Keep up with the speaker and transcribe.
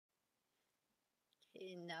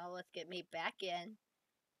Now let's get me back in.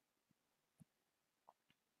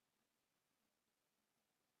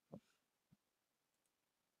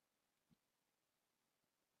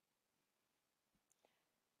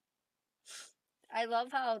 I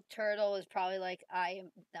love how Turtle is probably like, I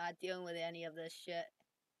am not dealing with any of this shit.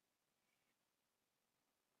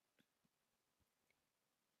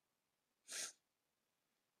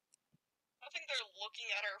 I think they're looking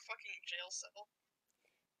at our fucking jail cell.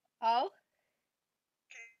 Oh?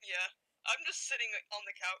 Yeah. I'm just sitting on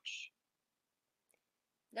the couch.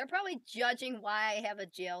 They're probably judging why I have a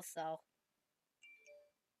jail cell.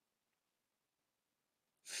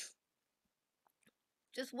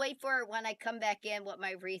 Just wait for it when I come back in what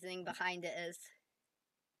my reasoning behind it is.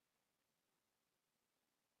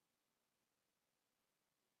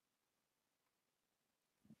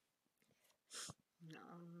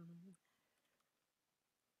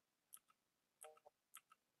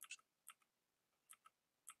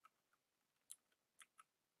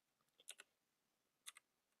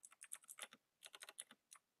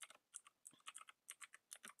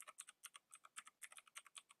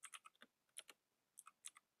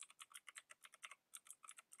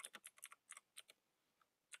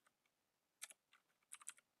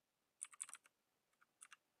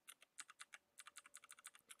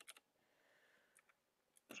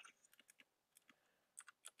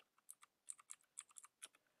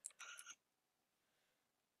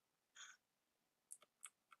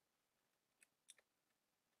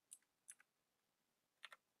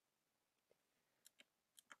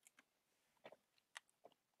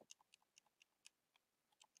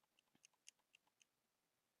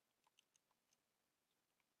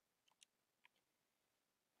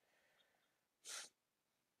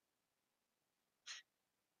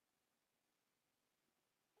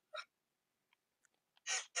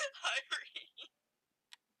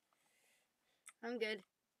 I'm good.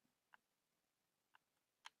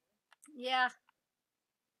 Yeah.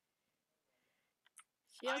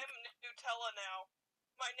 I'm Nutella now.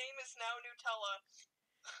 My name is now Nutella.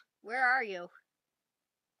 Where are you?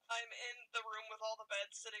 I'm in the room with all the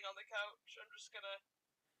beds sitting on the couch. I'm just gonna...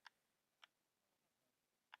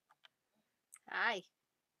 Hi.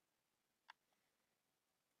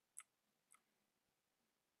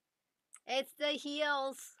 It's the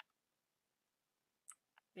heels.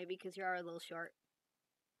 Maybe because you are a little short.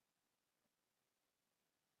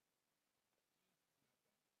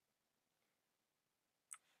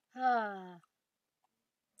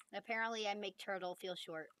 Apparently I make Turtle feel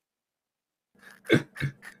short.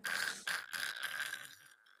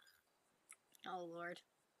 Oh, Lord.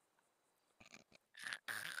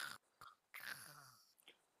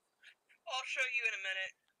 I'll show you in a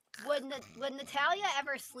minute. Would Natalia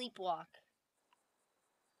ever sleepwalk?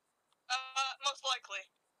 Most likely.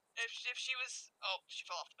 If she was... Oh, she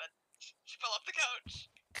fell off the bed. She fell off the couch.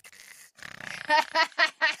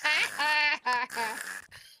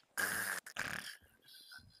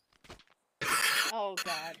 Oh,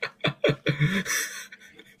 God.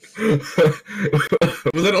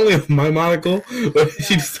 Was that only my monocle? No.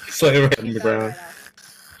 She just slammed right on the ground.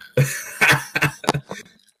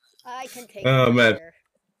 I can take oh, man. Here.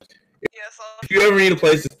 Yes, if you ever need a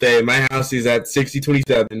place to stay, my house is at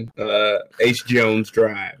 6027 H. Jones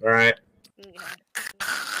Drive, alright? Okay.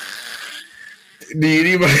 Do you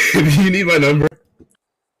need my number?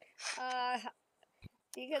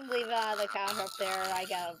 You can leave it on the counter up there. I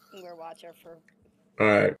got a Uber watcher for...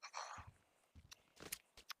 Alright.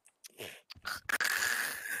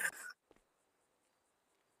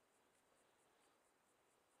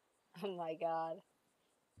 Oh my God.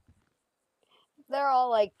 They're all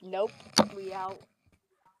like, nope, we out.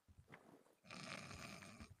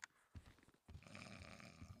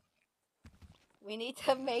 We need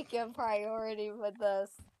to make a priority with this.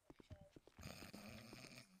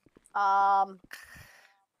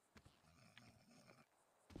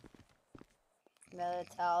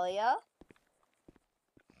 Natalia.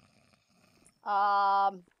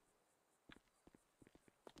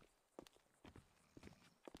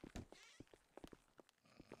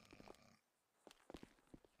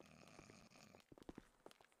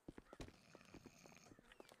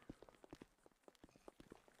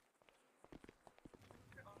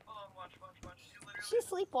 She's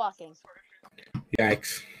sleepwalking.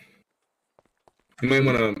 Yikes. You might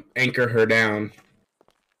want to anchor her down.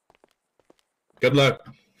 Good luck.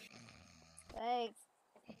 Thanks.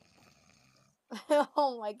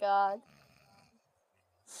 Oh my God.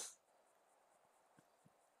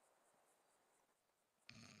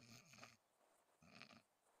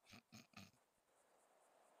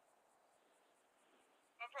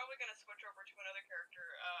 I'm probably gonna switch over to another character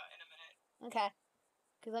in a minute. Okay.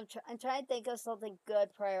 Because I'm trying to think of something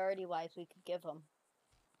good priority-wise we could give him.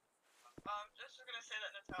 Just gonna say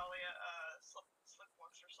that Natalia,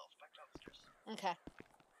 sleepwalks herself back downstairs. Okay.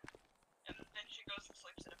 And then she goes and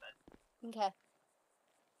sleeps in a bed. Okay.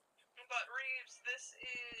 But Reeves, this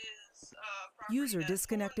is property User that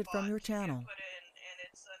disconnected from your channel. Put in, and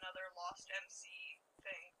it's another lost MC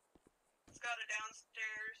thing. It's got a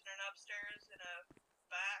downstairs and an upstairs and a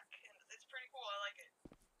back, and it's pretty cool. I like it.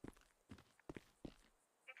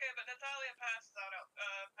 Okay, but Natalia passes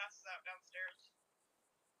out downstairs.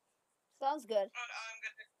 Sounds good. And I'm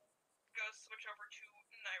gonna go switch over to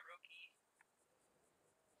Nairobi.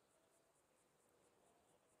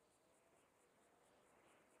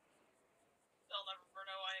 They'll never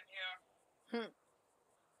know I am here.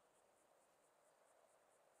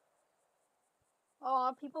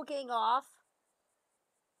 Oh, people getting off.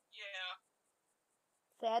 Yeah.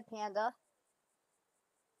 Sad panda.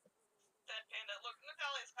 Sad panda. Look,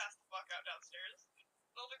 Natalia's passed the fuck out downstairs.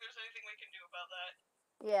 I don't think there's anything we can do about that.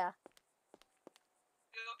 Yeah.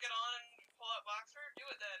 You'll get on and pull out Boxer? Do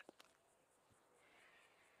it then.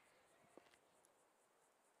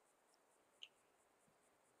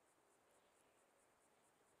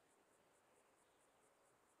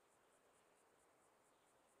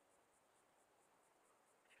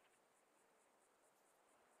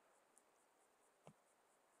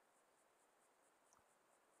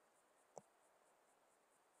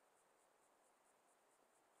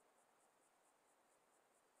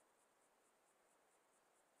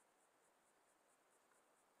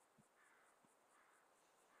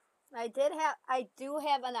 I do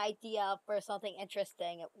have an idea for something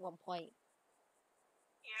interesting at one point.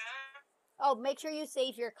 Yeah? Oh, make sure you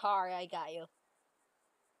save your car. I got you.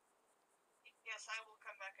 Yes, I will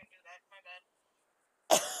come back and do that. My bad.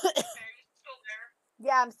 Okay, are you still there?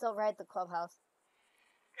 Yeah, I'm still right at the clubhouse.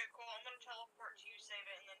 Okay, cool. I'm gonna teleport to you, save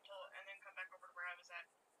it, and then come back over to where I was at.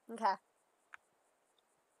 Okay.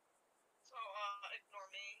 So, ignore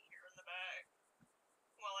me here in the back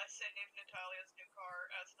while I save Natalia's new car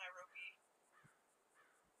as Nairobi.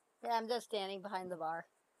 Yeah, I'm just standing behind the bar.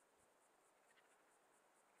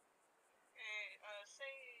 Okay,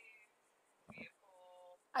 save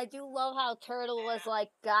vehicle. I do love how Turtle was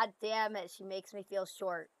like, God damn it, she makes me feel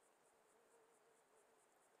short.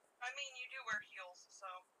 I mean, you do wear heels, so.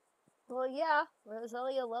 Well, yeah,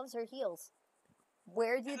 Rosalia loves her heels.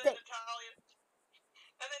 Where do you And think?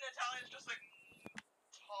 then Natalia's just like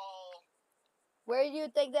tall. Where do you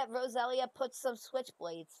think that Rosalia puts some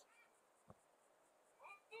switchblades?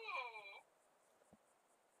 Ooh.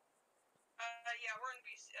 Yeah, we're in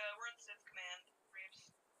Sith Command,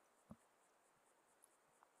 Reeves.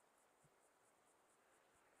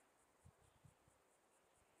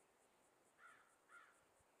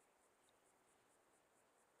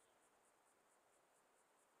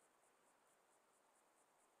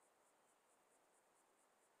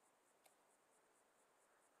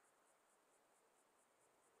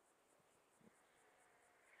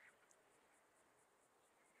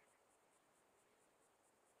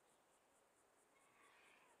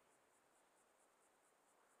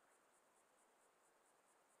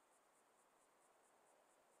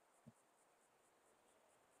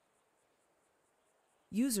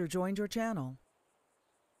 User joined your channel.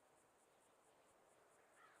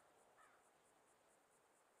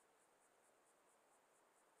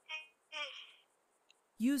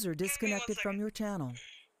 User disconnected from your channel.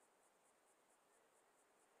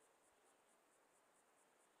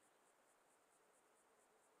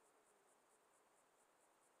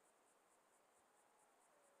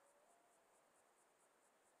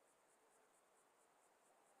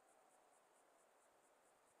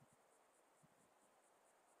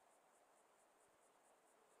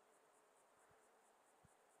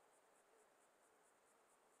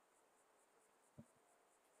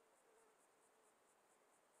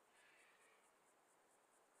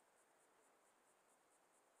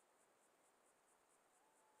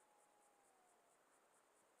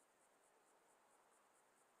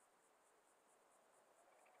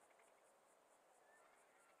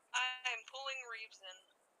 I'm pulling Reeves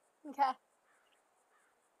in. Okay.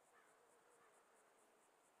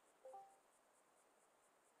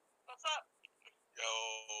 What's up? Yo.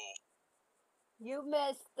 You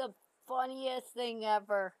missed the funniest thing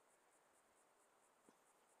ever.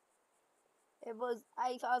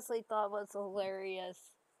 I honestly thought it was hilarious.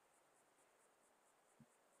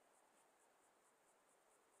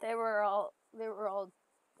 They were all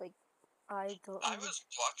like, I was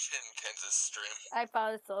watching Kansas stream. I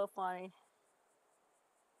found it so funny.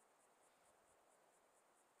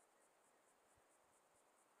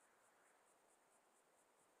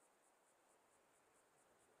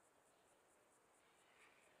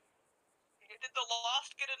 did the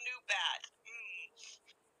Lost get a new bat?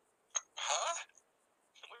 Huh?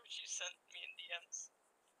 Which you sent me in DMs.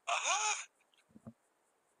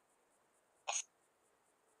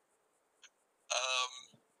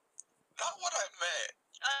 Not what I meant.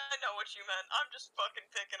 I know what you meant. I'm just fucking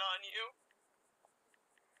picking on you.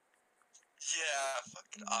 Yeah,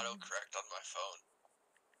 fucking autocorrect on my phone.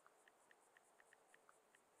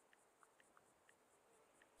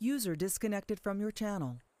 User disconnected from your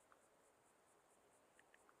channel.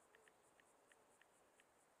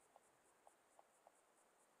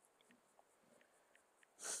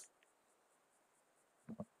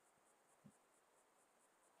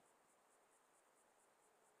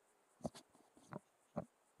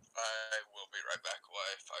 I will be right back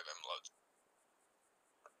while 5M loads.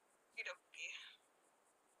 Okey-dokey.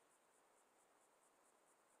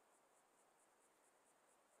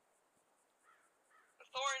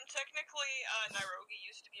 Thorn, technically, Nairobi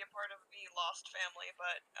used to be a part of the Lost family,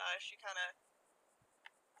 but she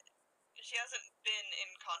hasn't been in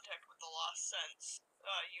contact with the Lost since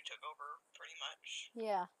you took over, pretty much.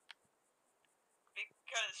 Yeah.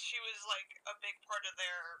 Because she was, like, a big part of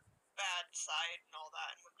their bad side and all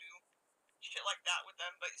that, and would do shit like that with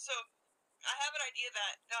them. But, so, I have an idea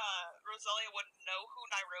that Roselia would know who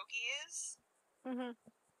Nairobi is, Mhm.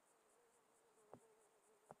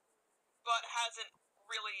 but hasn't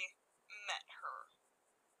really met her.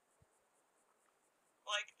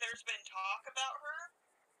 Like, there's been talk about her,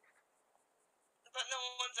 but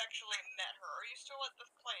no one's actually met her. Are you still at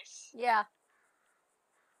this place? Yeah.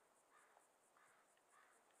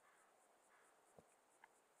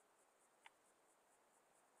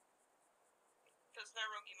 Because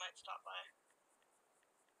Nairobi might stop by.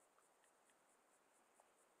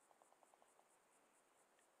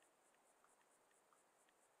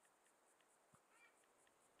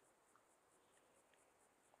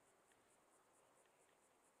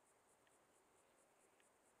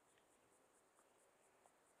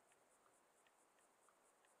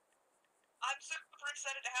 I'm super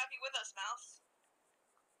excited to have you with us, Mouse.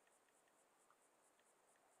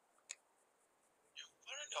 You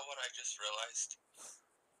wanna know what I just realized?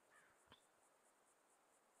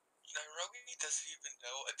 Nairobi doesn't even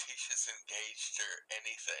know Atisha's engaged or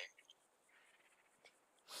anything.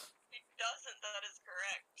 He doesn't, that is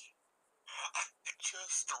correct. I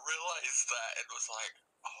just realized that and was like,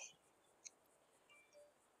 oh.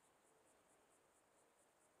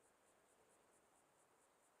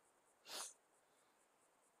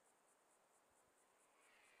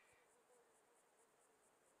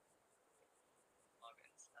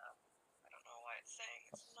 Login stuff. I don't know why it's saying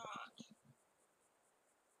it's not.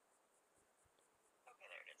 Okay,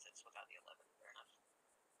 there it is. It's without the 11. Fair enough.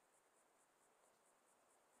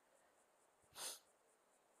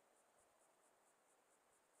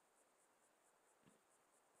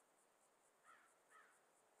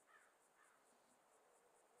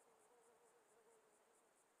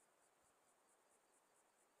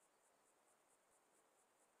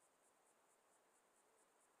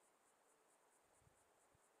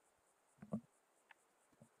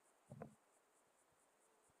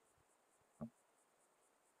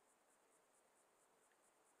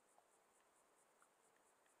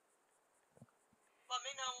 Let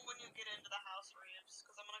me know when you get into the house, Reeves,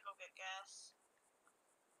 because I'm gonna go get gas.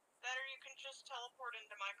 Better you can just teleport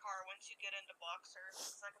into my car once you get into Boxer,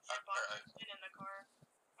 because I can say Boxer's been in the car.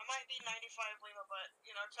 I might be 95 Lima, but,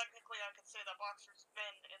 you know, technically I could say that Boxer's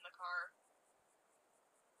been in the car.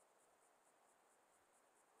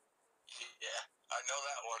 Yeah, I know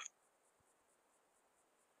that one.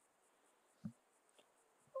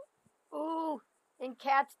 Ooh, in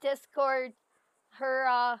Kat's Discord,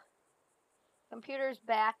 her computer's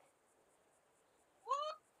back.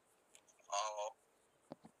 What? Oh,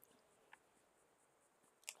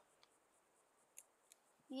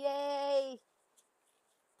 Yay!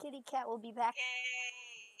 Kitty Cat will be back.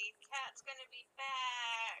 Yay! Cat's gonna be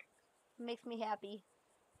back! Makes me happy.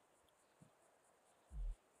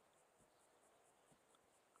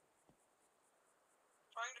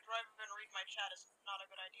 Trying to drive and read my chat is not a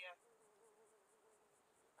good idea.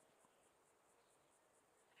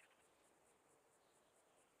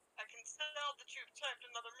 I can tell that you've typed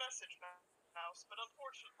another message, Mouse, but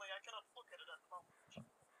unfortunately I cannot look at it at the moment.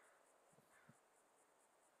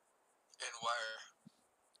 and where?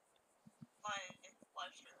 My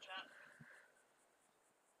live stream chat.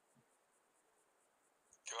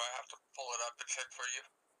 Do I have to pull it up and check for you?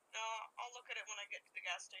 No, I'll look at it when I get to the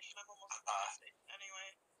gas station. I'm almost at the gas station anyway.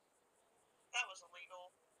 That was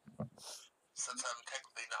illegal. Since I'm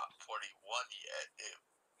technically not 41 yet,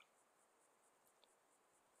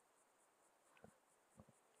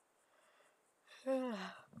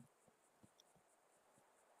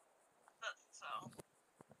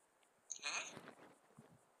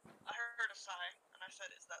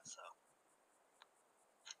 so.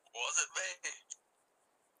 Was it me?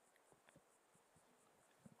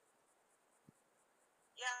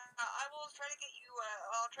 Yeah, I will try to get you,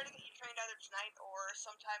 I'll try to get you trained either tonight or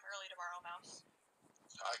sometime early tomorrow, Mouse.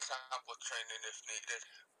 I come with training if needed.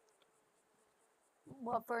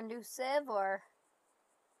 What, for a new Civ or?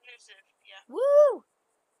 Elusive, yeah. Woo!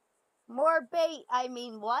 More bait. I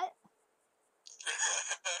mean, what?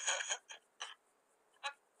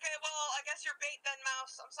 Okay, well, I guess you're bait then,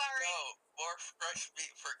 Mouse. I'm sorry. No, more fresh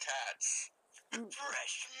meat for cats.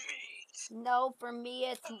 Fresh meat. No, for me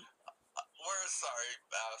it's. We're sorry,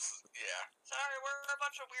 Mouse. Yeah. Sorry, we're a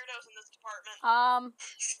bunch of weirdos in this department.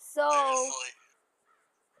 So. Seriously.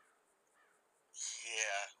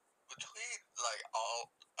 Yeah. Between, like, all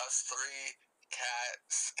us three, Cat,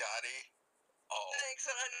 Scotty. Oh. Thanks,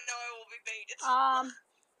 and I know I will be bait. It's,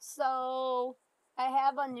 So I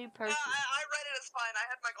have a new person. I read it as fine. I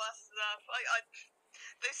had my glasses off.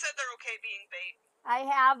 They said they're okay being bait. I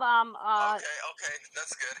have Okay,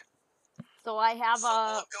 that's good. So I have So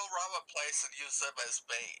we'll go rob a place and use them as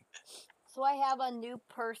bait. So I have a new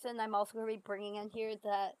person I'm also going to be bringing in here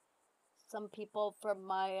that some people from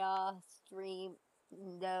my stream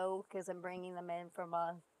know because I'm bringing them in from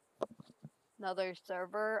another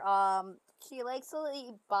server. She likes to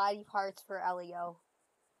leave body parts for Elio.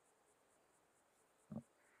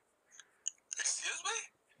 Excuse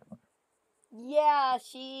me? Yeah,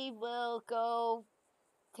 she will go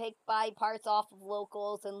take body parts off of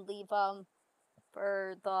locals and leave them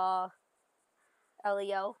for the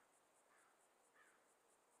Elio.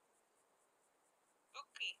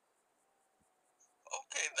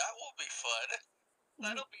 Okay, that will be fun.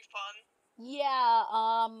 That'll be fun. Yeah,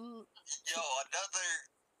 Yo, another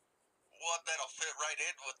one that'll fit right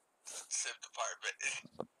in with the Civ department.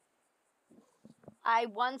 I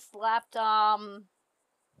once left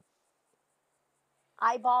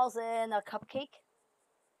eyeballs in a cupcake.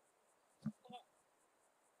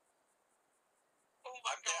 Oh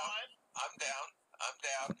my god. I'm down.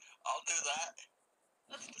 I'll do that.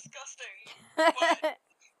 That's disgusting. But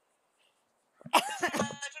just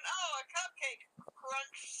imagine, a cupcake.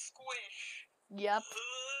 Crunch, squish. Yep.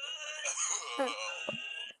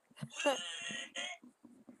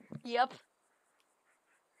 Yep.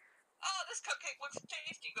 Oh, this cupcake looks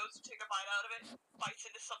tasty. Goes to take a bite out of it. Bites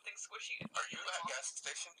into something squishy. Are you at a gas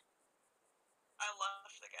station? I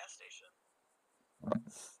left the gas station.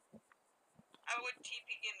 I would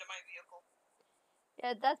TP into my vehicle.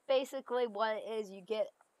 Yeah, that's basically what it is.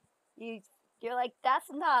 You're like,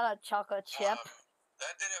 that's not a chocolate chip.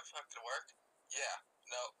 That didn't fucking work. Yeah,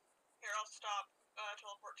 no. Here, I'll stop.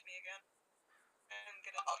 Teleport to me again. And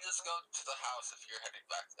get in. I'll just go to the house if you're heading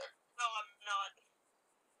back there. No, I'm not.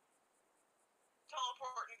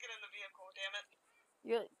 Teleport and get in the vehicle, damn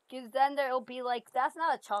it. Because then there'll be like, that's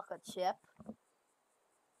not a chocolate chip.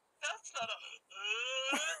 That's not a.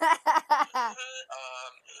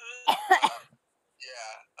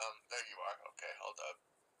 Yeah, there you are. Okay, hold up.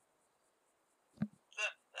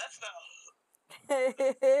 That's not.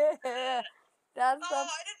 That's Oh,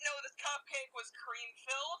 I didn't know this cupcake was cream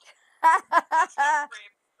filled. the. That's not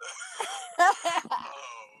cream.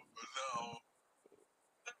 Oh, no.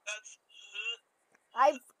 That's.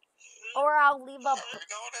 I'll leave up. Are we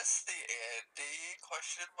going to see Andy?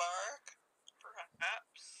 Question mark?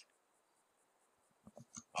 Perhaps.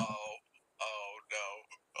 Oh no.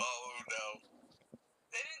 Oh no.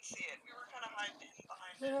 They didn't see it. We were kind of hiding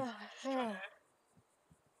behind it.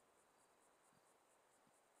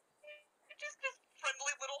 Just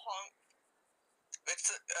friendly little honk. It's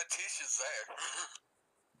Atisha's there.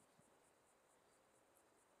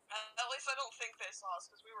 At least I don't think they saw us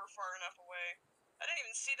because we were far enough away. I didn't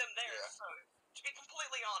even see them there, Yeah. so to be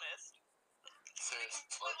completely honest. Seriously.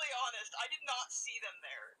 Completely honest, I did not see them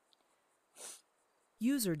there.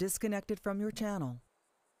 User disconnected from your channel.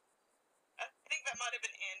 I think that might have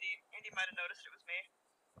been Andy. Andy might have noticed it was me.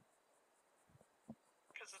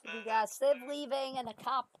 Because of the. We got Civ leaving and a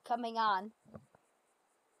cop coming on.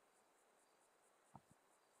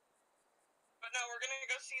 But no, we're gonna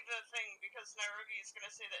go see the thing because Nairobi is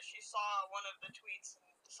gonna say that she saw one of the tweets and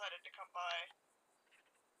decided to come by.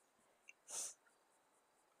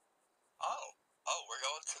 Oh, we're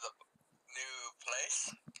going to the new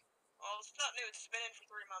place? Well, it's not new. It's been in for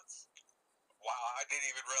 3 months. Wow, I didn't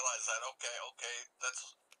even realize that. Okay.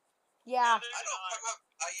 That's. Yeah. I don't come up.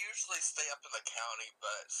 I usually stay up in the county,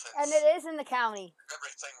 but since. And it is in the county.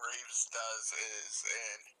 Everything Reeves does is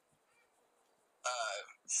in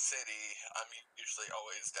city. I'm usually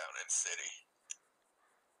always down in city.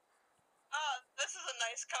 This is a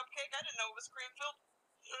nice cupcake. I didn't know it was cream filled.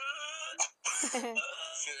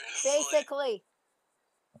 Seriously. Basically.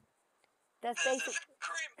 That's This basic. is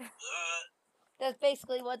cream. That's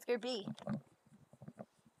basically what's gonna be.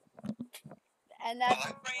 And Well, that's I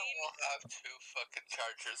will have 2 fucking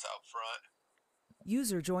chargers out front.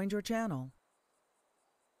 User joined your channel.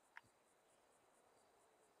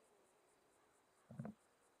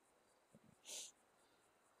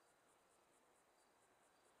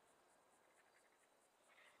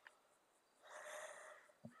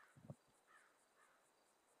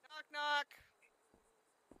 Knock knock.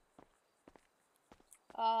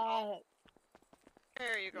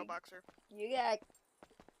 There you go, Boxer. you gotta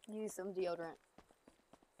use some deodorant.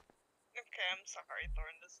 Okay, I'm sorry,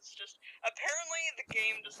 Thorn. This is just apparently the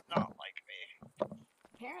game does not like me.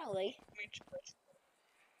 Apparently. Let me just...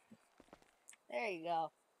 There you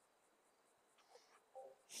go.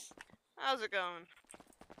 How's it going?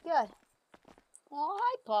 Good. Oh,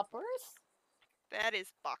 hi, puppers. That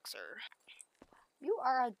is Boxer. You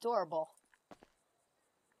are adorable.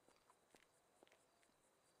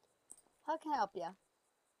 How can I help you?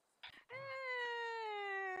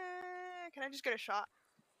 Can I just get a shot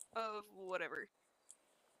of whatever?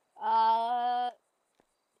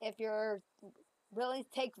 If you're willing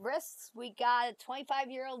to take risks, we got a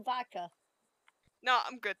 25-year-old vodka. No,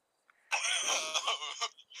 I'm good.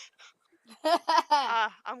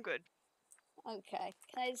 I'm good. Okay.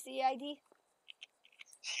 Can I see ID?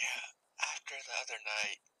 Yeah, after the other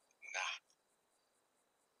night, nah.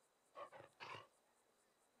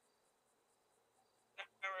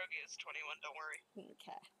 Rogi is 21, don't worry.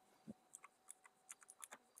 Okay.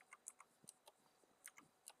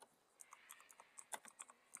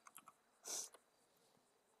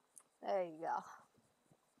 There you go.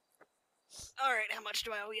 Alright, how much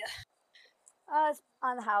do I owe you? It's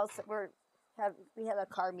on the house. We had a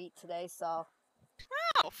car meet today, so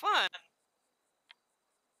Oh, fun.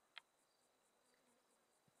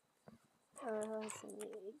 let's see.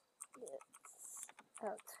 It's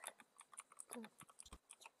out.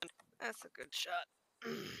 That's a good shot.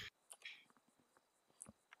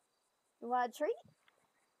 You want a treat?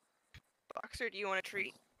 Boxer, do you want a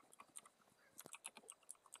treat?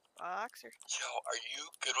 Boxer. Yo, are you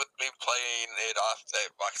good with me playing it off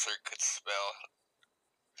that Boxer could smell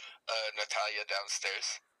Natalia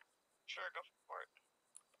downstairs? Sure, go for it.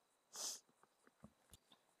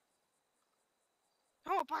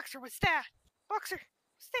 Oh, Boxer, what's that? Boxer,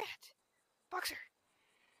 what's that? Boxer.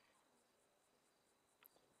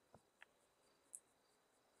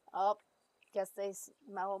 Oh, guess they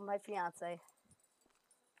smell my fiance.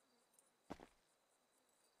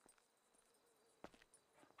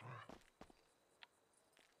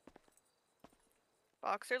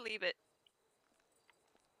 Boxer, leave it.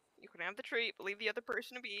 You can have the treat, but leave the other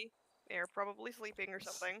person to be. They're probably sleeping or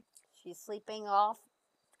something. She's sleeping off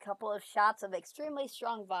a couple of shots of extremely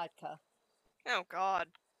strong vodka. Oh, God.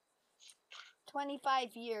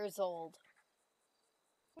 25 years old.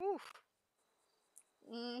 Oof.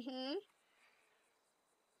 Mm-hmm.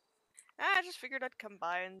 I just figured I'd come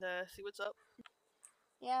by and see what's up.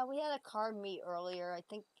 Yeah, we had a car meet earlier. I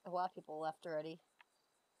think a lot of people left already.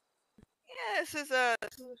 Yeah,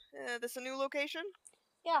 this a new location?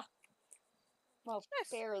 Yeah. Well, Nice.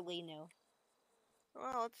 barely new.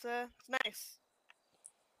 Well, it's nice.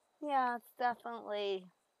 Yeah, it's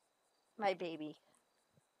definitely my baby.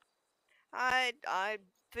 I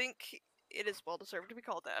think it is well deserved to be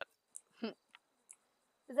called that.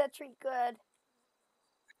 Is that treat good?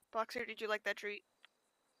 Boxer, did you like that treat?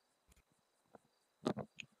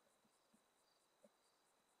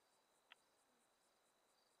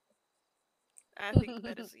 I think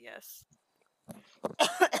that is a yes.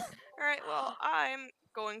 Alright, well, I'm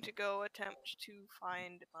going to go attempt to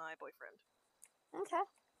find my boyfriend. Okay.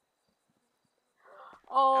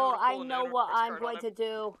 Oh, I'm I gonna pull a know note what on his I'm card going on to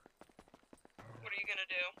do. What are you gonna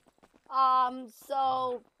do?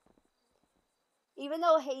 So even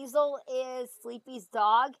though Hazel is Sleepy's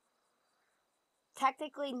dog,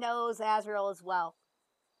 technically knows Azrael as well,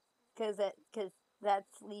 because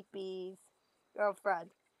that's Sleepy's girlfriend,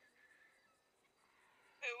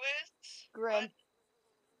 Who is? Grim. What?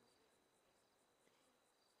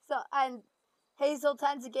 So and Hazel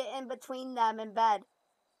tends to get in between them in bed.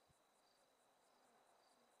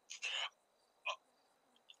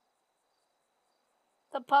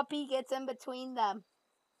 The puppy gets in between them.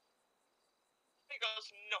 He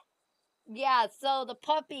goes, no. Yeah, so the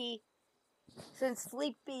puppy, since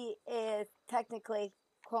Sleepy is technically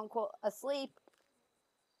quote unquote asleep,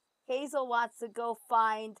 Hazel wants to go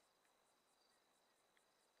find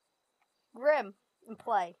Grim and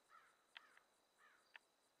play.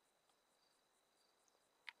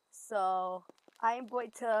 So I am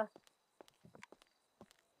going to.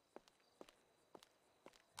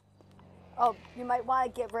 Oh, you might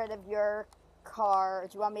want to get rid of your car.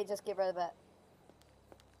 Do you want me to just get rid of it?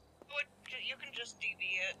 You can just DV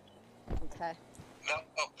it. Okay. No,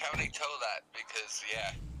 county tow that because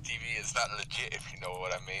yeah, DV is not legit if you know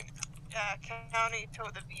what I mean. Yeah, county tow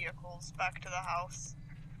the vehicles back to the house.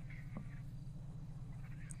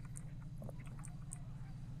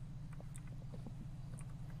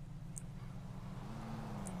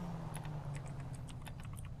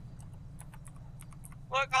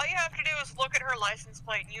 Look, all you have to do is look at her license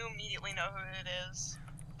plate and you immediately know who it is.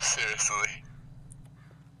 Seriously.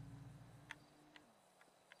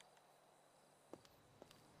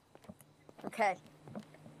 Okay.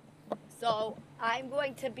 So I'm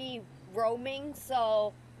going to be roaming,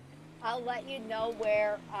 so I'll let you know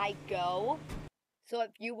where I go. So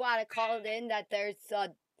if you want to call it in that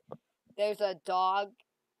there's a dog,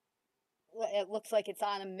 it looks like it's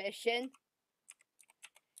on a mission.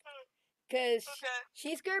 Because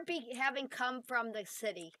she's going to be having come from the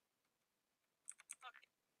city.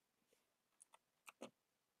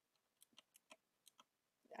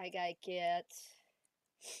 I gotta get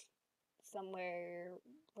somewhere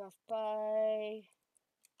rough by.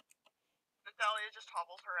 Natalia just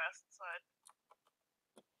hobbled her ass inside.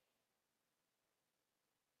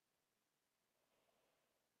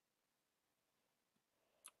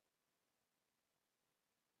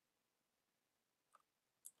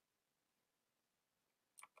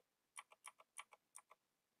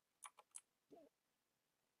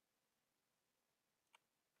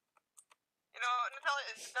 You know,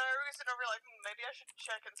 Natalia, Naruto's sitting over like, maybe I should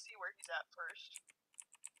check and see where he's at first.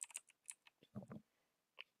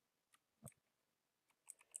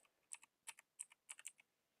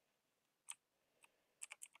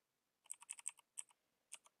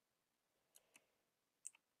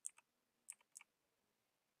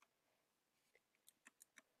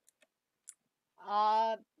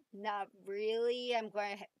 Not really. I'm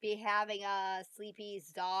going to be having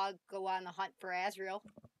Sleepy's dog go on the hunt for Azrael.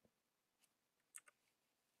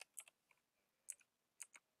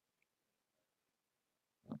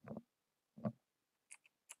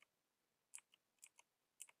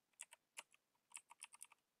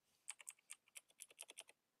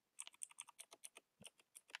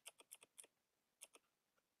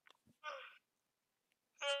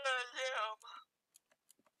 Damn.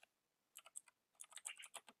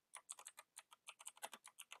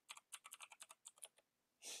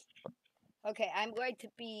 Okay, I'm going to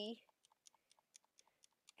be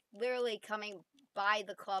literally coming by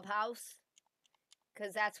the clubhouse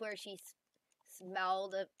because that's where she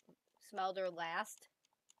smelled her last.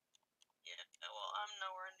 Yeah, well, I'm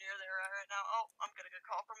nowhere near there right now. Oh, I'm gonna get a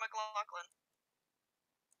call from McLaughlin.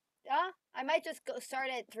 I might just go start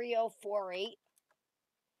at 3048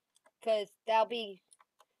 because that'll be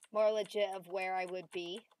more legit of where I would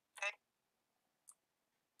be. Okay.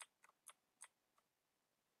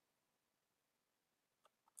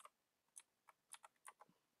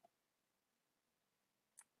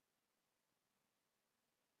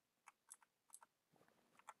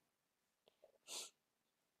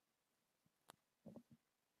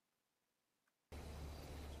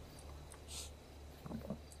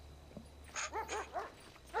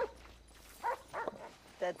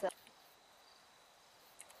 That's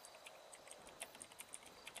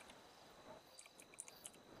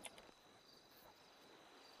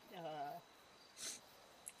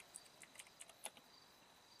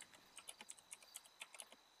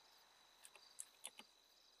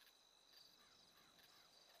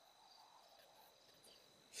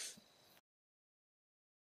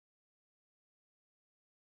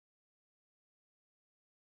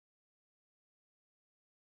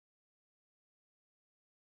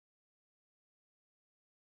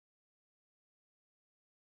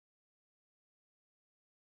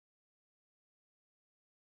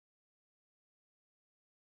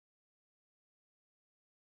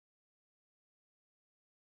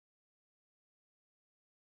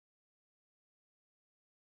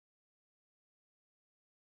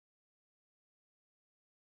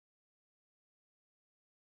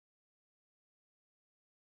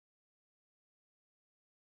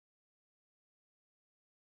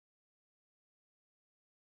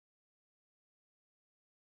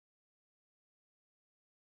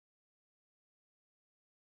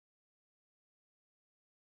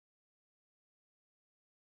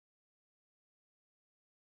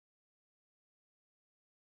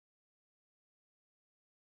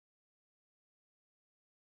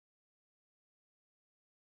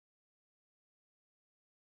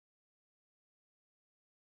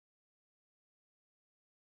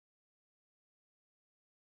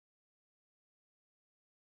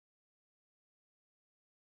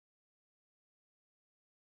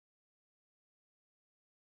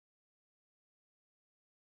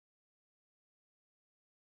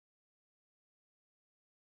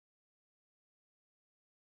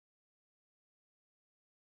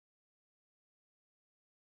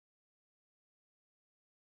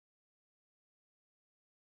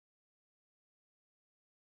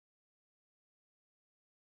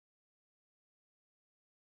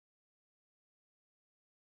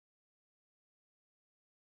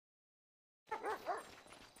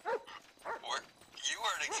You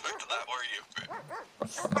weren't expecting that, were you?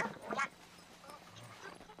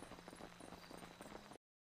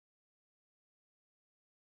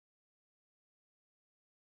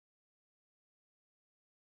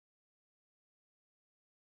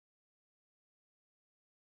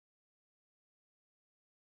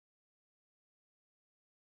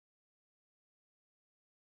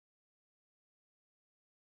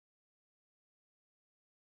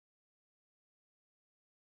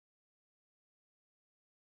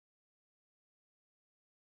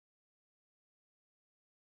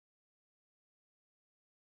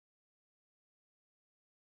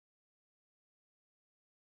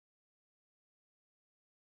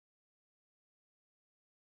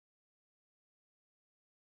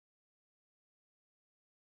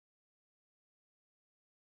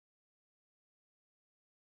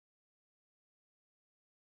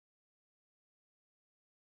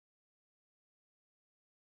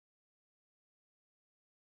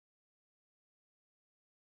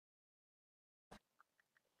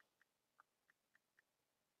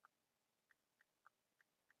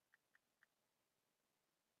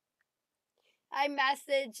 I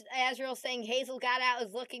messaged Azrael saying Hazel got out,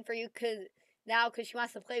 is looking for you because she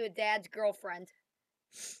wants to play with Dad's girlfriend.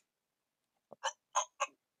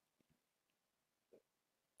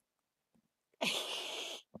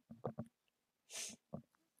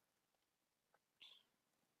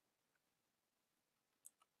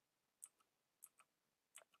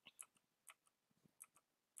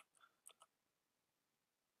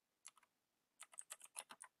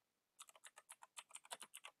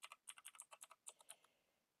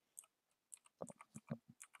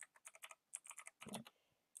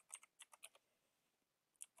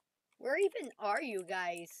 Where even are you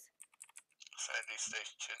guys? Sandy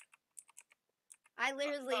Station. I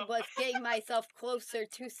literally was getting myself closer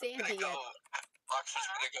to Sandy. Boxer's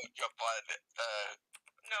gonna go jump on,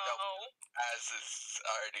 No. Az is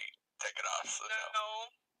already taken off, so no.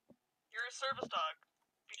 You're a service dog.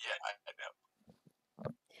 Yeah, I know.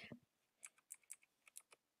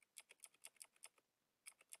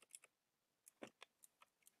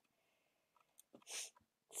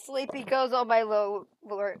 Sleepy goes on my low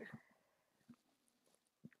alert.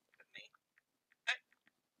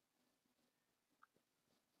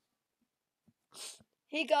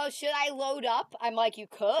 He goes, should I load up? I'm like, you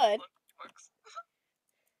could.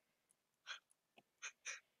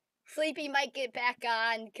 Sleepy might get back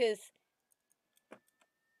on, because...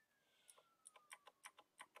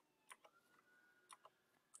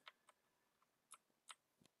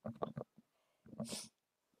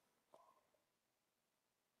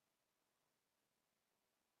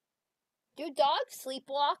 Do dogs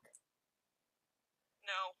sleepwalk?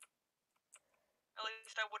 No. At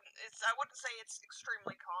least I wouldn't say it's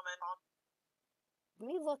extremely common. Let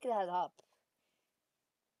me look that up.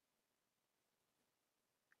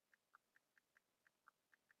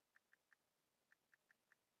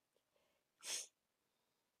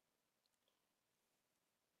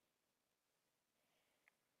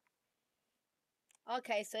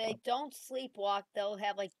 Okay, so they don't sleepwalk. They'll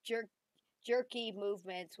have like jerky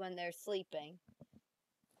movements when they're sleeping.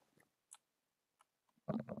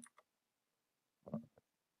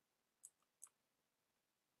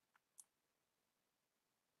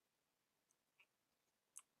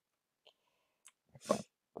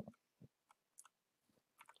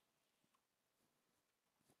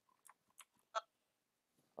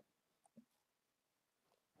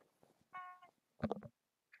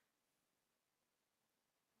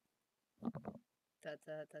 Da,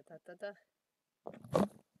 da, da, da, da, da.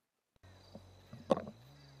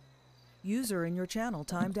 User in your channel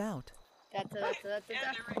timed out. Da, da, da, da, da, And da.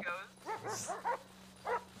 there he goes.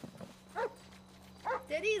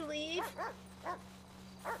 Did he leave?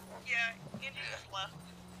 Yeah, Andy just left.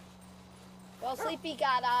 Well, Sleepy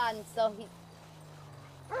got on, so he...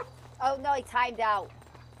 Oh, no, he timed out.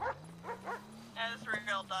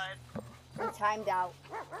 Azrael died. He timed out.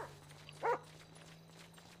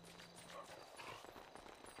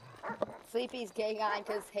 Sleepy's getting on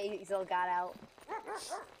because Hazel got out.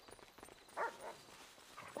 See,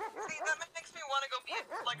 that makes me want to go be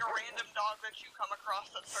like a random dog that you come across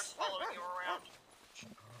that starts following you around.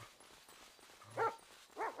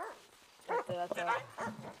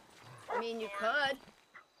 I mean, you could.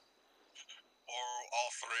 Or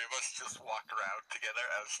all three of us just walk around together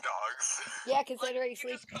as dogs. Yeah, considering you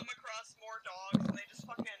just come across more dogs and they just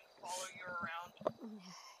fucking follow you around.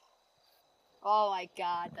 Oh my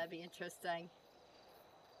god, that'd be interesting.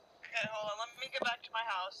 Okay, hold on, let me get back to my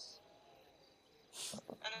house.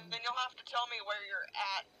 And then you'll have to tell me where you're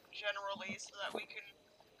at, generally, so that we can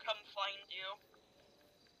come find you.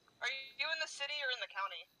 Are you in the city or in the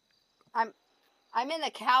county? I'm in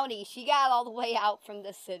the county. She got all the way out from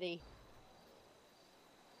the city.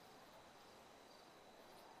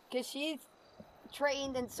 Because she's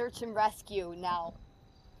trained in search and rescue now.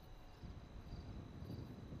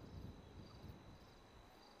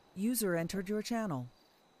 User entered your channel.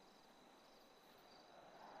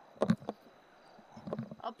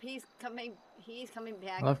 Oh, he's coming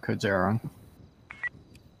back. I love Code Zero.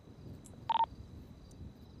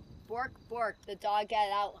 Bork, Bork, the dog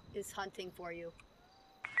got out is hunting for you.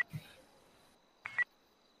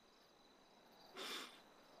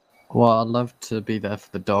 Well, I'd love to be there for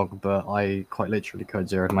the dog, but I quite literally Code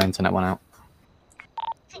Zeroed. My internet went out.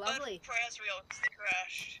 Lovely. For Asriel, because they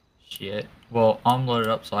crashed. Shit. Well, I'm loaded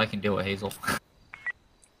up so I can deal with Hazel.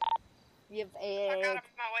 You've Fuck out of my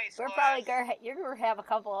way, we're slow probably ass. you're gonna have a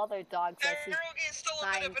couple other dogs that she Eroge is still a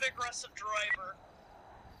bit of an aggressive driver.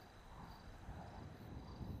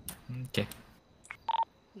 Okay.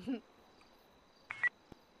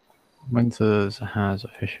 Winters has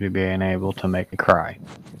officially been able to make me cry.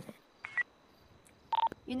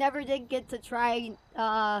 You never did get to try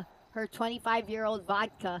her 25-year-old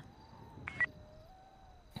vodka.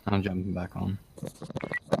 I'm jumping back on. Has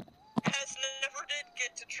never did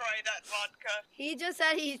get to try that vodka. He just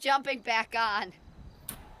said he's jumping back on.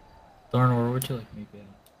 Thorn, where would you like me to be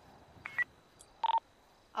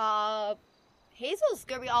at? Hazel's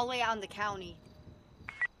gonna be all the way out in the county.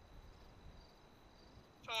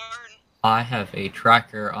 Torn. I have a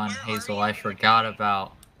tracker on Where are Hazel you I in the forgot county?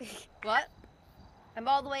 about. What? I'm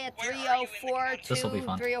all the way at Where are you in the county? 3042, This'll be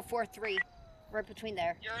fun. 3043. Right between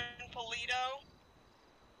there. You're in Polito?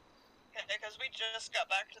 Okay, because we just got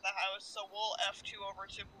back to the house, so we'll F2 over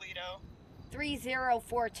to Polito.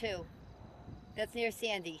 3042. That's near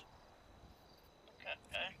Sandy. Okay.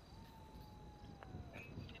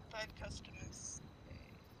 Invite customers.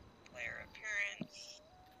 Player appearance.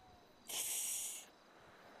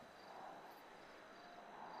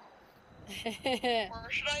 Or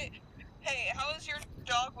should I... Hey, how is your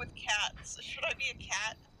dog with cats? Should I be a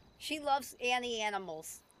cat? She loves any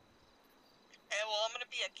animals. Okay, well, I'm gonna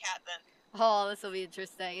be a cat then. Oh, this will be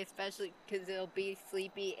interesting, especially because it'll be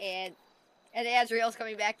Sleepy and Azriel's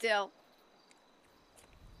coming back too.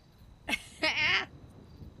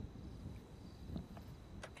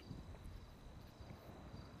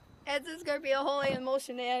 This is gonna be a whole animal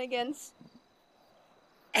shenanigans.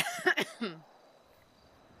 Okay,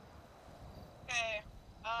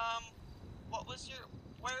 what was your...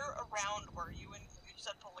 Where around were you in? You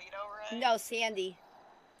said Polito, right? No, Sandy.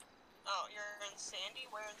 Oh, you're in Sandy?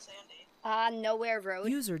 Where in Sandy? Nowhere Road.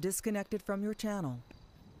 User disconnected from your channel.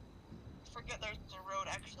 Forget there's a road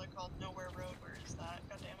actually called Nowhere Road. Where is that?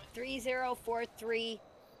 God damn it. 3043.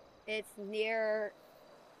 It's near.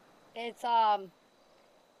 It's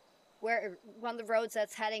where one of the roads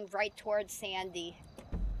that's heading right towards Sandy.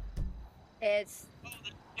 It's Oh, the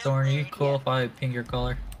dirt Thorn, are you road. cool if I ping your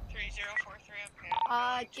color? 3043. Okay.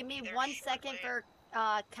 I'm going to give be me there 1 second shortly.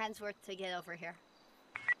 for Kensworth to get over here.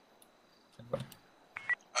 I'm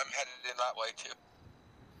headed in that way too.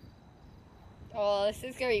 Oh, this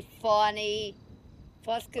is gonna be funny.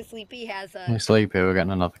 Plus, cause Sleepy has We're a. sleepy, we're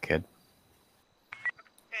getting another kid.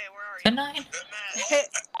 Okay, where are you? Can I? Matt.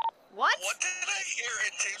 What? What did I hear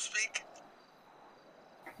in TeamSpeak?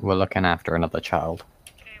 We're looking after another child.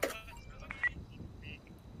 Okay, what?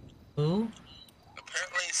 Who?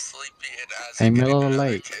 Apparently Sleepy and Azzy A getting Miller another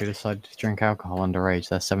Lake kid. who decided to drink alcohol underage.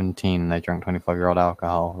 They're 17 and they drank 25-year-old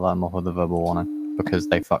alcohol. Let them off with a verbal warning because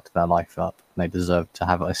they fucked their life up. They deserve to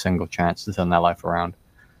have a single chance to turn their life around.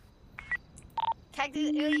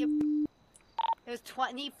 Technically, it was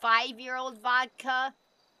 25-year-old vodka,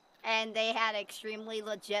 and they had extremely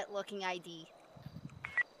legit-looking ID.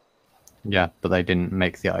 Yeah, but they didn't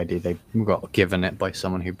make the ID. They got given it by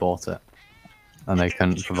someone who bought it. And they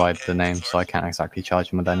couldn't provide the name, so I can't exactly charge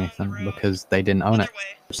them with anything because they didn't own Other it.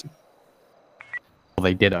 way. Well,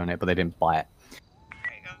 they did own it, but they didn't buy it.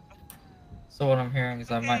 There you go. So what I'm hearing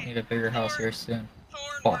is I might Okay, need a bigger house Thorn. here soon. Thorn,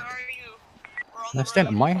 where Fuck. are you? We're on They're the staying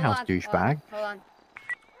at road. my Hold house, on, douchebag. Hold on.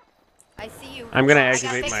 I see you. I'm gonna I gotta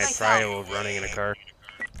activate fix my myself. prio of running in a car.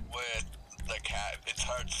 With the cat, it's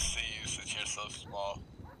hard to see you since you're so small.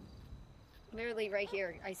 Literally right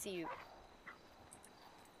here. I see you.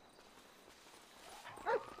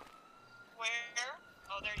 Where?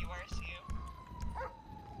 Oh, there you are. I see you.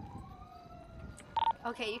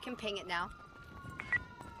 Okay, you can ping it now.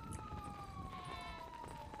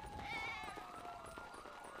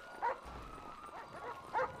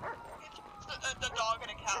 It's the dog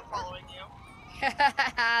and a cat following you.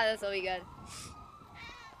 This will be good.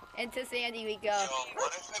 Into Sandy we go. Yo,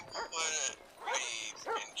 what if it would be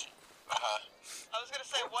I was gonna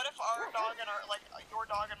say, what if our dog and your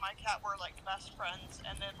dog and my cat were like best friends,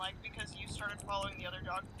 and then like because you started following the other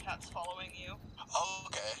dog, the cat's following you. Oh,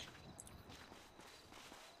 okay.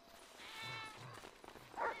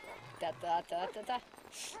 Da da da da da.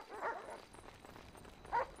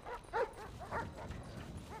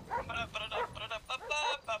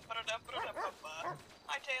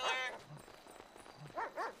 Hi, Taylor.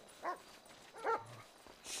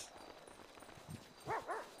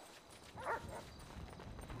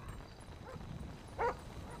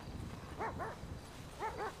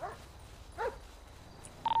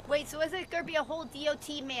 Wait, so is it gonna be a whole DOT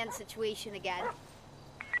man situation again?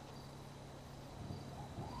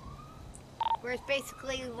 Where it's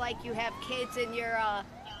basically like you have kids in your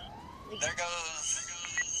like, There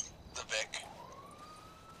goes the Vic.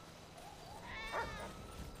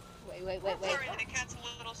 wait. Sorry, the cat's a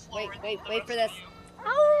little slower. Wait for this.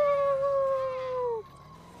 Oh!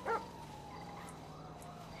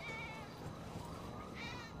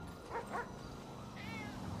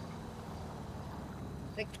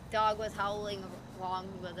 The dog was howling along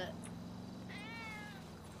with it.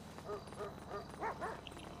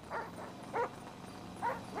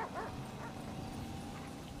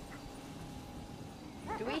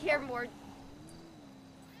 Do we hear more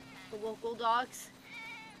local dogs?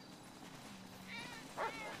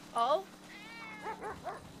 Oh?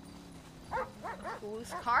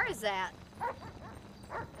 Whose car is that?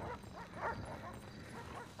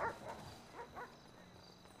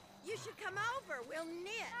 You should come over. We'll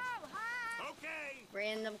knit. Oh, hi. Okay.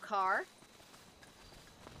 Random car.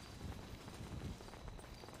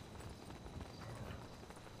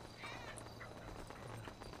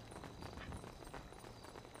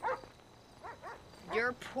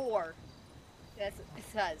 You're poor. That's what it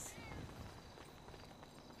says.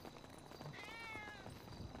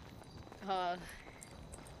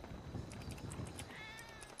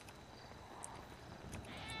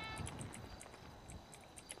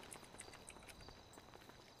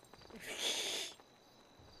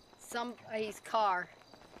 Somebody's car.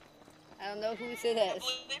 I don't know whose it I is.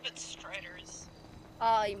 believe it's Strider's.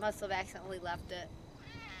 Oh, you must have accidentally left it.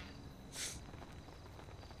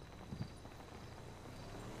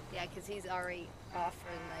 Yeah, because he's already off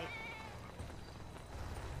for the night.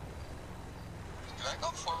 Did I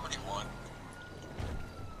go 41?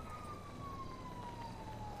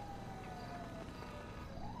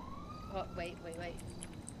 Oh, wait.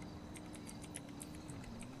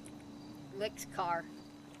 Lick's car.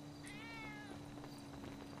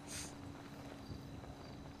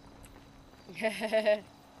 Yeah.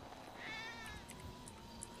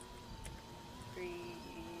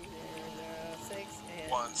 3006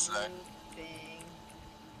 and 1 sec.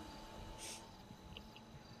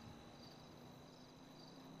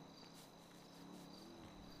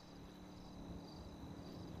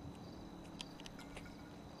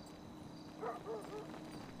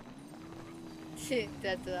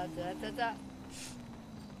 moving. Da.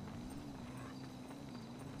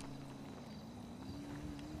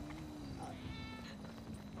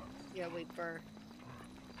 Yeah, wait for.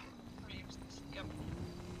 Yep.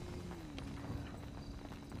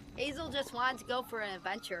 Hazel just wanted to go for an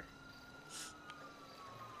adventure.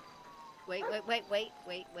 Wait for it.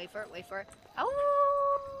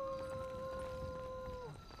 Oh!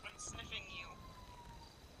 I'm sniffing you.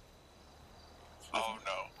 Oh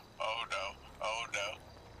no. Oh no. Oh no.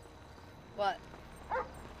 What?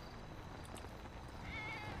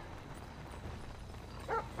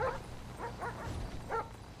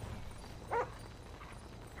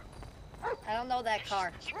 I don't know that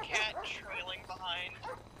car. There's a cat trailing behind.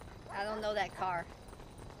 I don't know that car.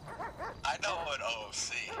 I know what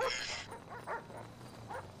OOC is.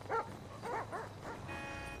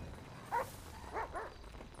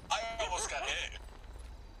 I almost got hit.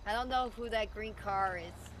 I don't know who that green car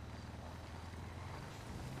is.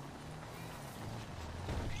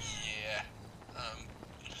 Yeah.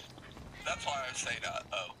 That's why I say not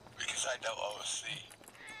O, because I know OOC.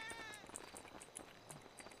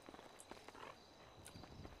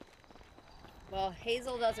 Well,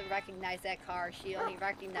 Hazel doesn't recognize that car. She only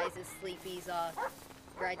recognizes Sleepy's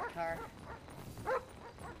red car.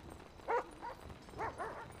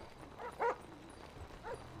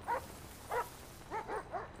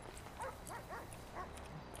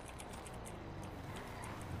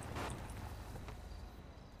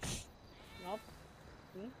 Nope.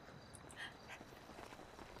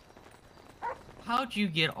 How'd you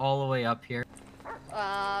get all the way up here?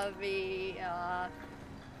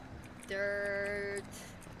 Dirt.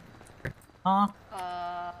 Huh?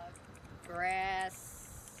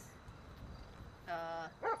 Grass.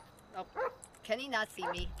 Can he not see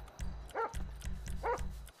me?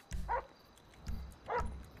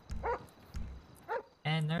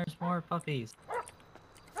 And there's more puppies.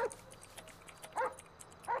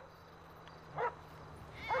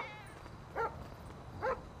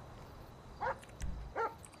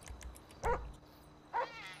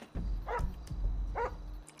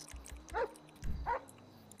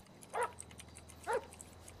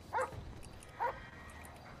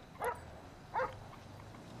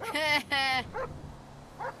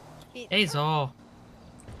 Hazel!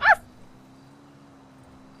 Why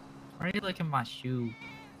are you licking my shoe?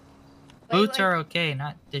 Boots are okay,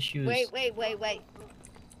 not the shoes. Wait.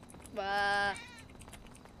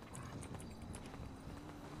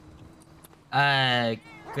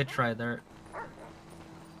 Good try.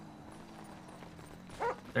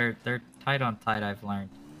 They're tight on tight, I've learned.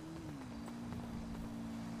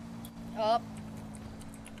 Oh.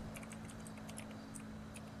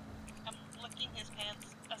 I'm licking his pants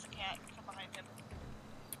as a cat from behind him.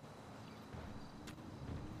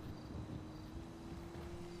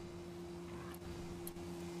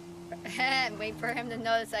 Wait for him to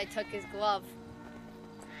notice I took his glove.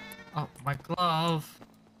 Oh, my glove.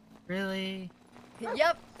 Really?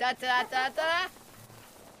 Yep. Da.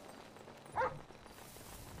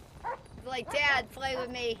 He's like, Dad, play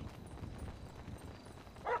with me.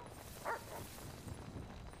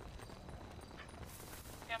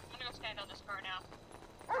 Yeah, I'm gonna go stand on this car now.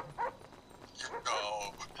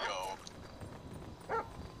 Yo.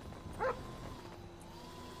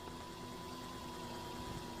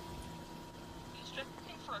 He's just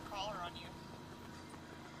looking for a collar on you.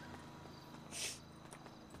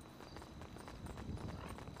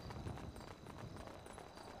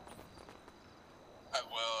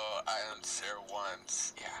 Well, I answer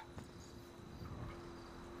once, yeah.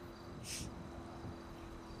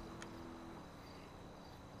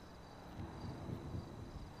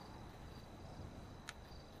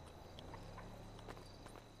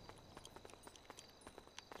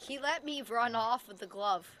 He let me run off with the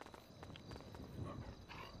glove.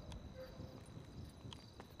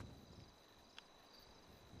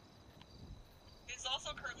 He's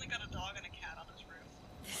also currently got a dog and a cat on his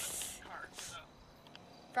roof. Car, so.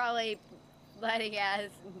 Probably letting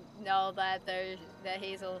us know that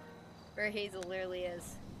Hazel, where Hazel literally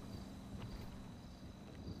is.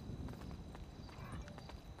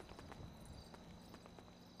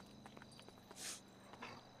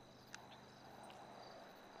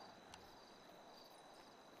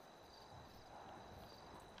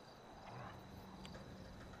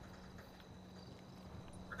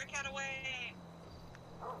 Bring the cat away!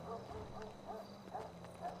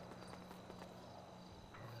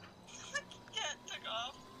 Cat took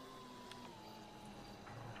off.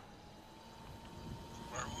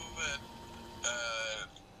 We're moving.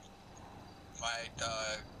 My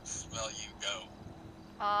dog smell you go.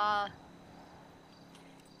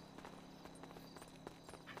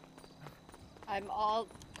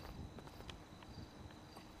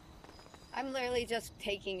 I'm literally just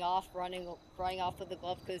taking off, running off with the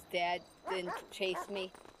glove because Dad didn't chase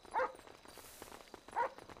me.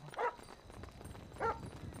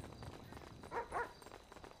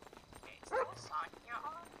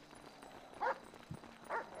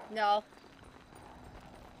 No.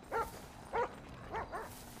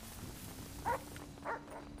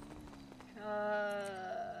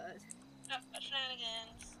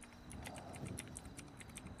 Shenanigans.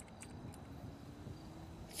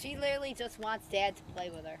 She literally just wants Dad to play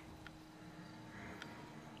with her.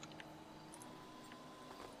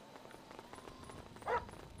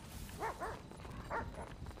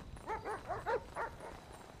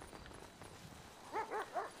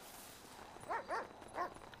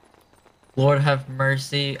 Lord have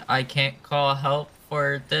mercy, I can't call help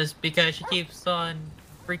for this because she keeps on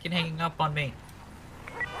freaking hanging up on me.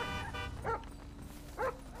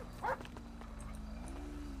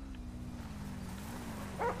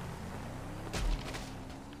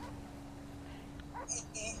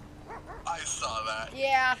 I saw that.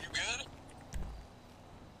 Yeah. You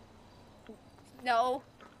good? No.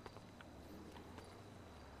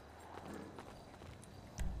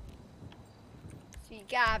 She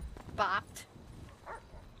got bopped.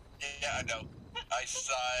 Yeah, I know. I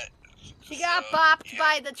saw it. She got bopped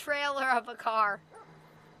by the trailer of a car.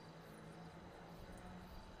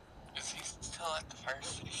 Is he still at the fire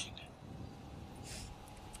station?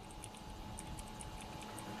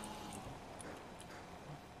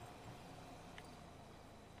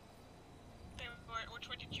 Which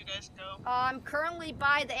way did you guys go? I'm currently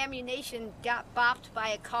by the ammunition, got bopped by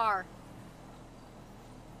a car.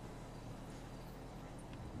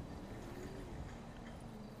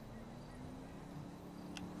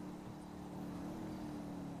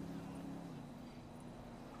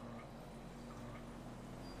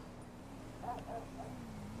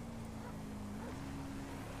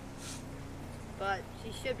 But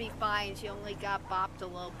she should be fine. She only got bopped a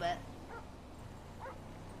little bit.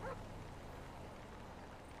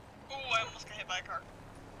 Ooh, I almost got hit by a car.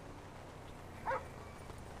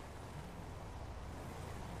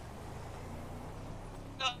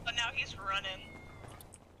 Oh, but now he's running.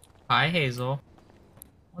 Hi, Hazel.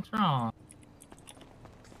 What's wrong?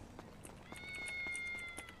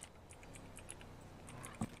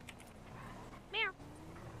 Meow.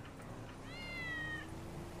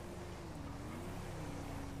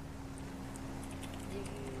 Do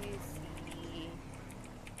you see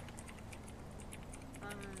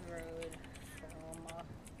on the road from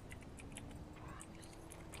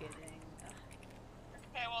getting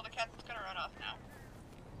Okay, well, the cat's gonna run off now.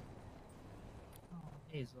 Oh,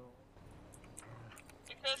 Hazel.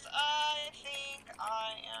 Because I think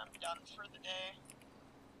I am done for the day.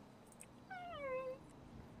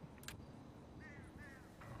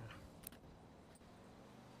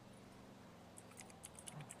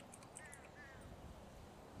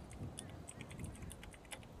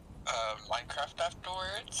 Minecraft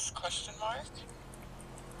afterwards? Question mark?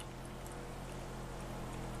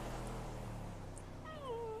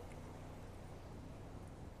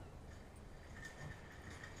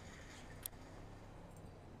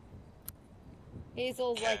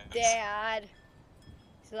 Hazel's like, Yes. Dad.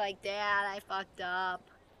 She's like, Dad, I fucked up.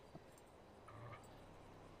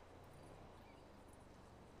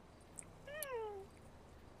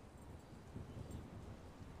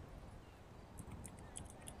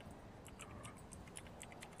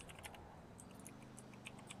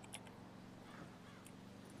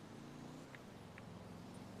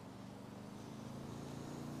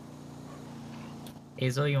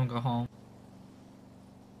 Hazel, you wanna go home?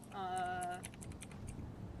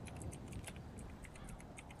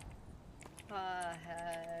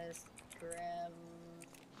 Has Grim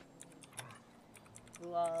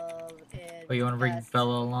glove and Or you wanna bring vest.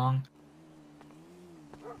 Bella along?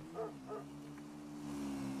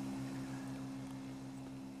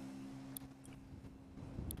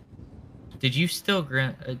 Did you still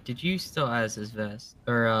as his vest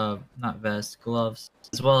or not vest, gloves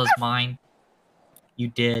as well as mine? You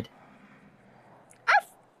did.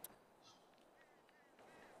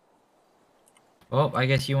 Well, I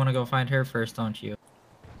guess you want to go find her first, don't you?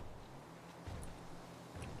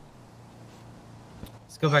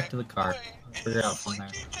 Let's go back to the car. We'll figure it out from there.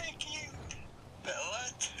 Taking Bella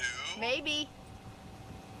too? Maybe.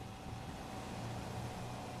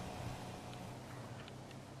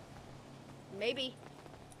 Maybe.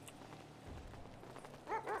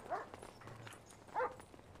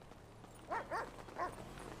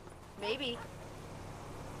 Maybe.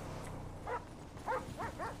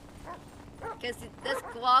 Because this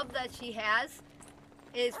glove that she has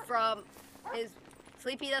is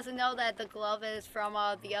Sleepy doesn't know that the glove is from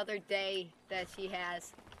the other day that she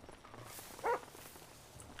has.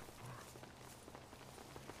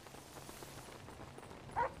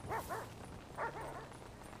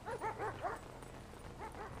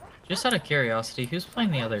 Just out of curiosity, who's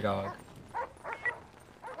playing the other dog?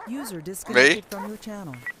 User disconnected Me? from your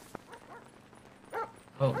channel.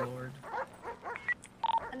 Oh lord.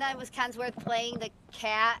 And then was Kensworth playing the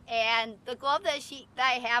cat, and the glove that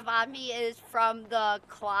I have on me is from the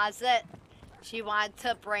closet. She wanted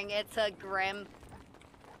to bring it to Grim.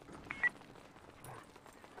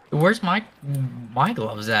 Where's my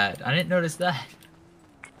gloves at? I didn't notice that.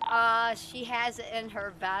 She has it in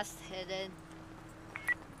her vest hidden.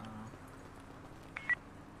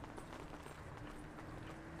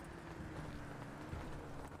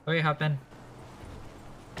 Okay, hop in.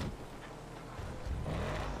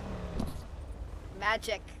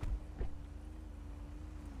 Magic.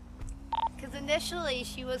 Because initially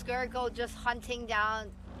she was gonna go just hunting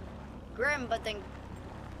down Grim, but then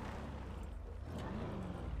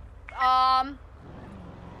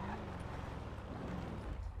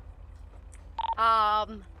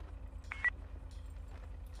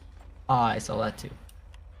I saw that too.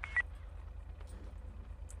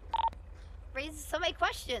 raises so many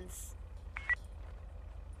questions.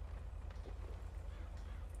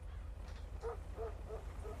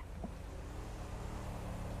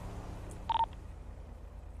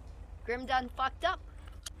 Grim done fucked up.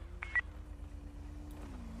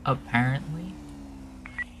 Apparently.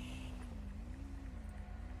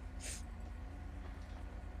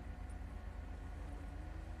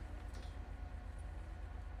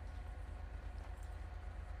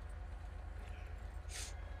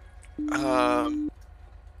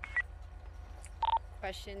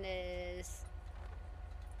 Question is,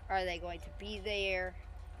 are they going to be there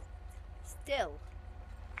still?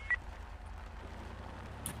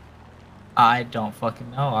 I don't fucking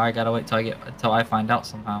know. I gotta wait till I find out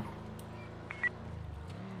somehow.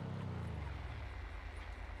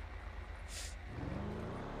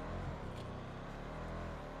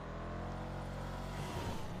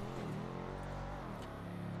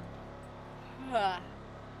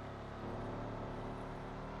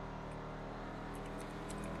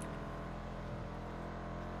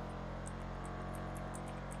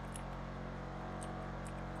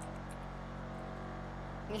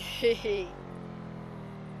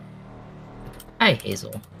 Hi,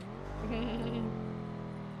 Hazel.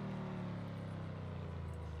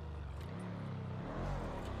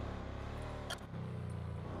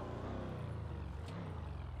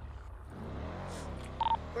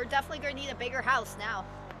 We're definitely gonna need a bigger house now.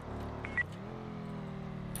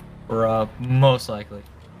 Bruh, most likely.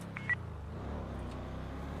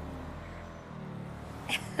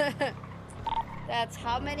 That's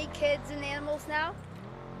how many kids and animals now?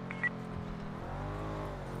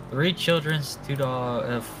 3 children's, 2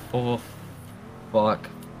 dogs, 4 fuck.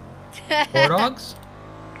 4 dogs?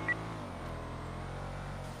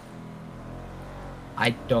 I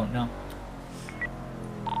don't know.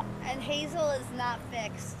 And Hazel is not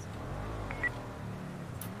fixed.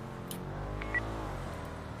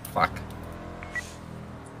 Fuck.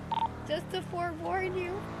 Just to forewarn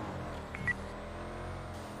you.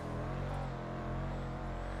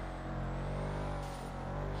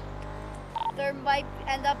 There might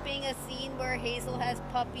end up being a scene where Hazel has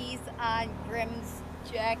puppies on Grimm's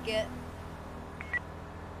jacket.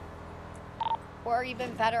 Or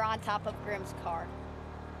even better, on top of Grimm's car.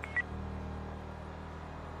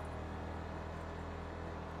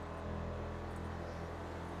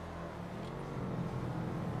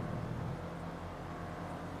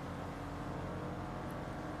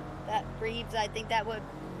 That breathes, I think that would...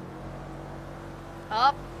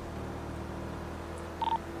 Up.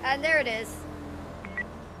 And there it is.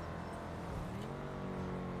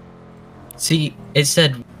 See, it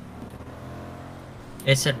said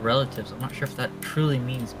relatives. I'm not sure if that truly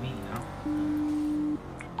means me, you know?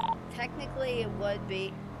 Technically, it would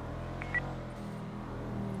be.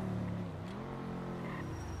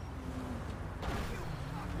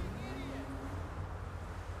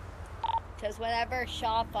 Because whenever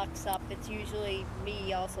Shaw fucks up, it's usually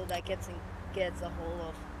me also that gets a hold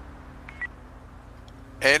of.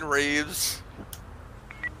 And Reeves.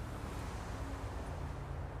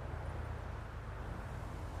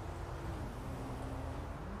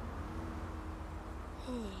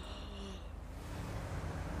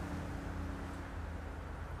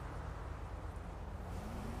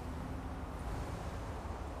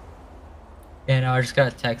 And I just got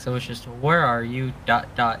a text. It was just, where are you? ...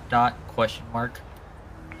 question mark.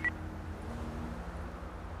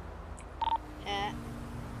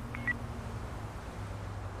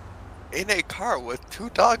 In a car with 2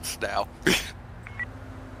 dogs now.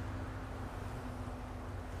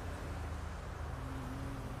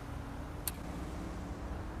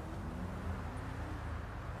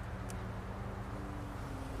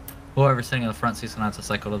 Whoever's sitting in the front seat's gonna have to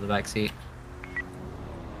cycle to the back seat.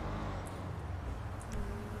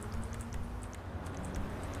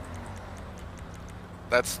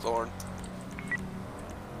 That's Thorn.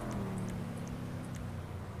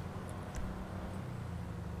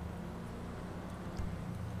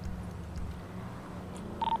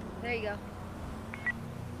 There you go.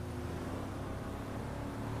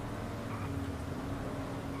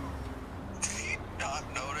 Did you not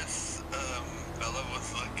notice Bella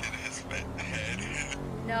was looking at his head?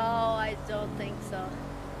 No, I don't think so.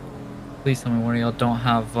 Please tell me one of y'all don't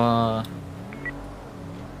have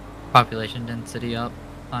population density up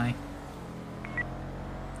high.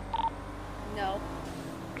 No.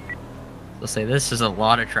 Let's say this is a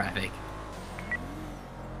lot of traffic.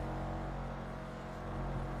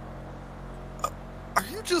 Are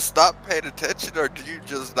you just not paying attention, or do you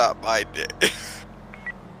just not mind it?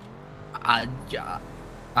 I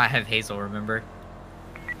have Hazel, remember?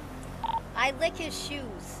 I lick his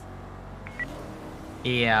shoes.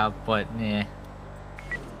 Yeah, but nah.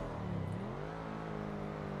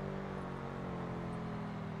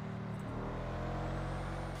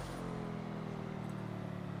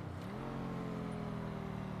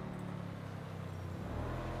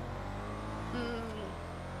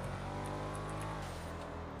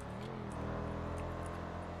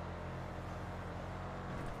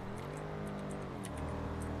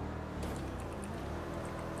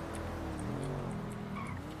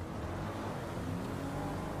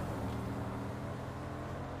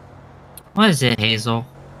 What is it, Hazel?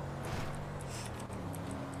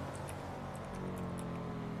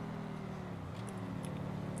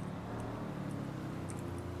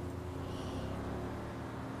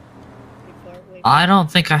 I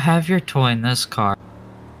don't think I have your toy in this car.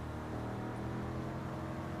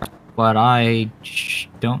 But I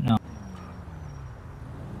don't know.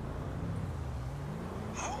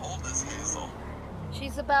 How old is Hazel?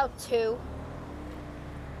 She's about 2.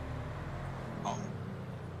 Oh,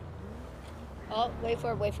 Oh, wait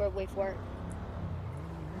for it, wait for it, wait for it.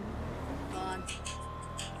 Come on.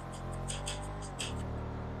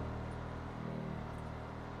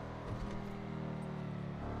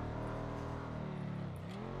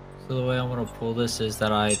 So the way I'm gonna pull this is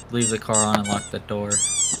that I leave the car on and lock the door. you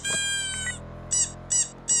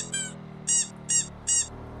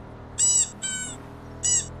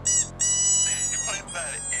played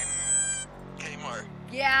that in Kmart.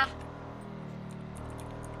 Yeah.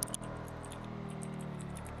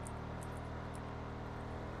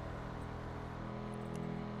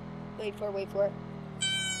 Wait for it, wait for it.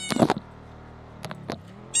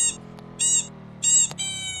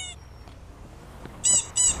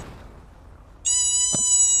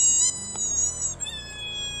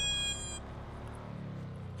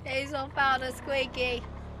 Hazel found a squeaky.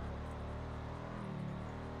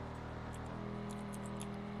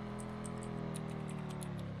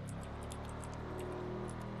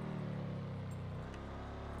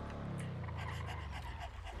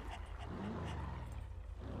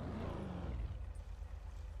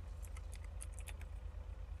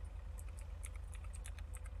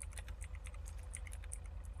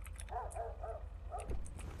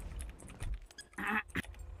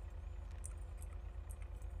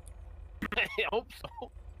 I hope so.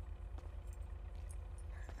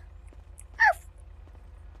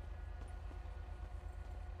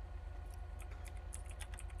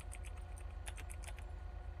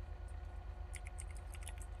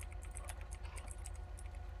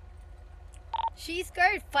 She's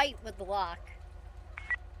scared fight with the lock.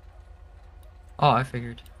 Oh, I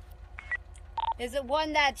figured. Is it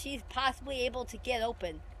one that she's possibly able to get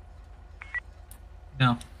open?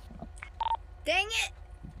 No. Dang it!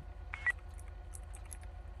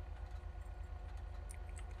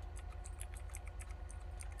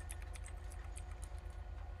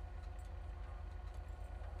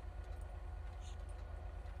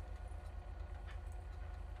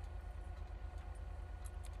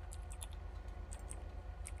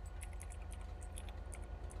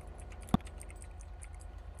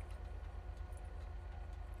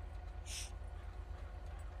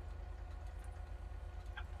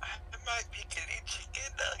 I might be getting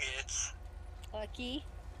chicken nuggets. Lucky.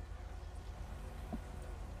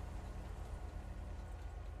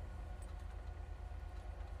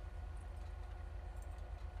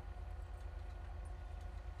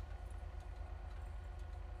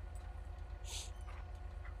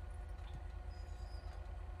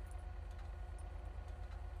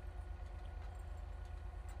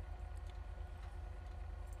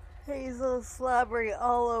 Hazel slobbering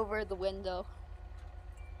all over the window.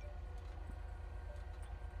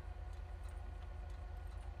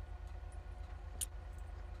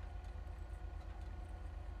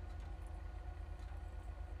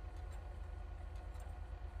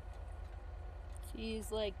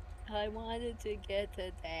 She's like, I wanted to get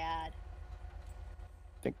to Dad.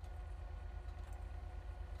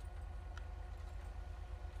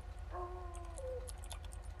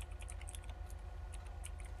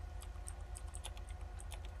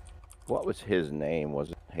 What was his name?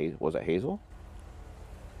 Was it Hazel?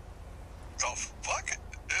 Oh, fuck it.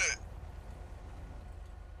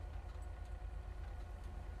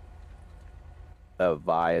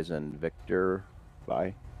 Vi as in Victor.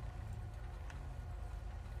 Vi.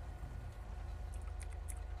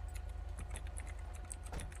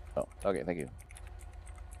 Oh, okay. Thank you.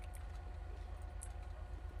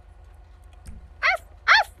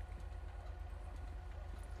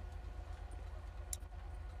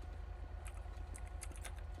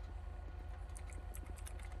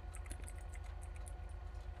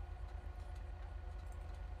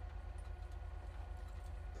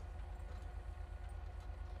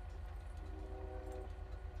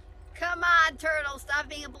 Come on, Turtle, stop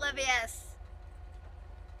being oblivious.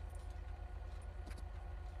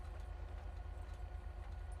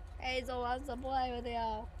 Hazel wants to play with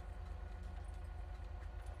you.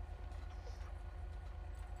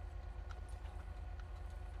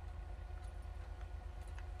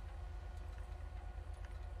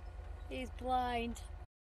 He's blind.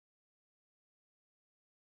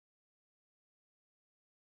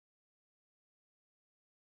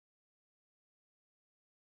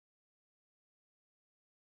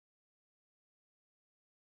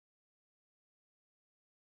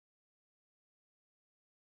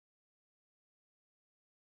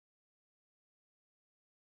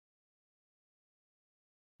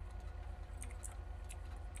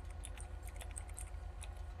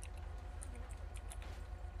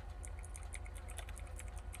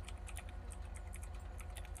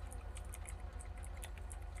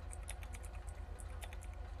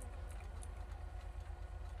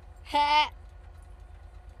 Ha!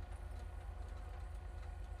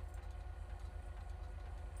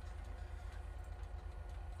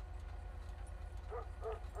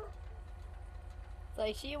 It's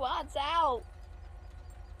like she wants out.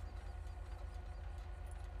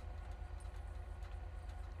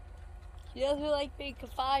 She doesn't like being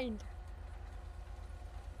confined.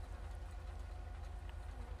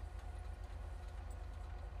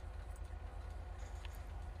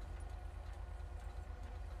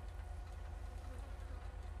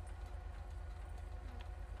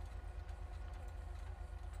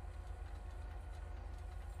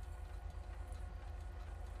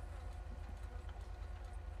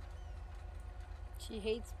 She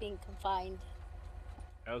hates being confined.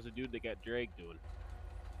 How's the dude that got dragged doing?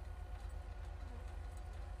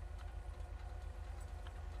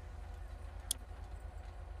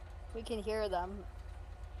 We can hear them.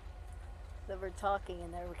 They were talking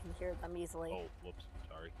in there, we can hear them easily. Oh, whoops,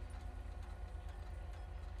 sorry.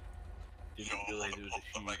 Didn't realize it was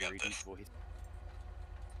a she very deep voice.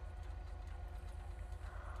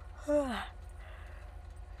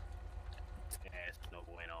 Yes, no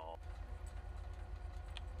bueno.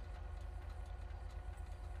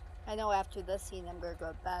 I know after this scene I'm gonna go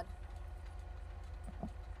to bed.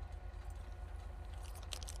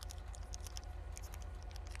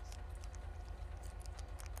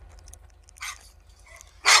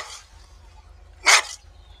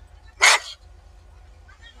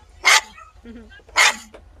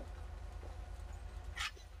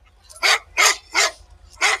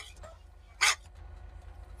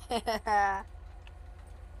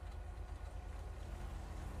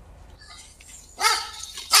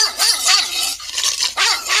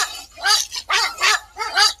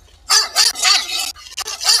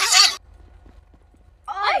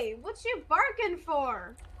 Oi, what you barking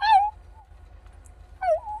for?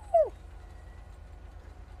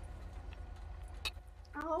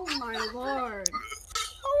 Oh my lord.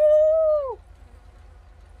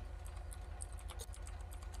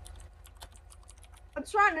 I'm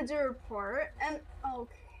trying to do a report and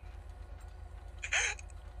okay.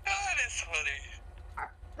 That is funny.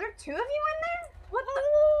 Are there two of you in there? What the?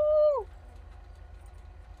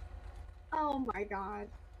 Oh my god.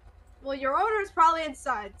 Well, your owner's probably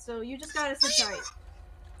inside, so you just gotta sit tight.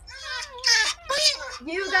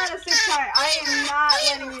 You gotta sit tight. I am not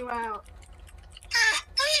letting you out.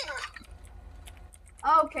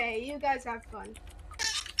 Okay, you guys have fun.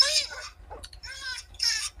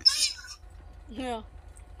 Yeah.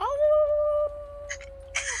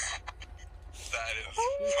 That is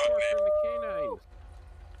He's funny. torturing the canines.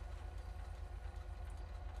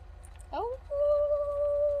 Oh.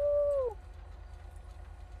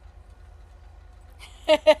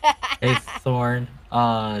 Hey Thorn,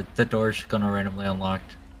 the door's gonna randomly unlock.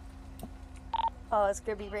 Oh, it's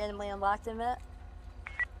gonna be randomly unlocked in a minute?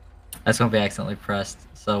 That's gonna be accidentally pressed,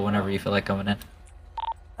 so whenever you feel like coming in.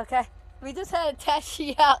 Okay. We just had a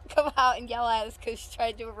Tashi out come out and yell at us because she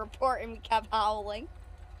tried to do a report and we kept howling.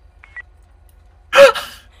 I've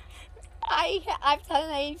done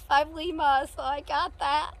an 85 Lima, so I got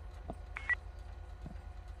that.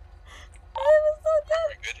 It was so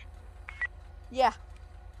good. Yeah.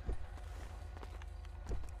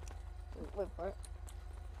 Wait for it.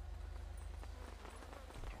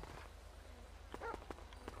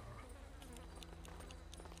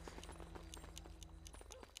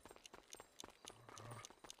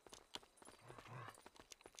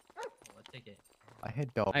 What ticket? I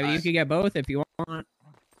hit dog. I mean, you can get both if you want.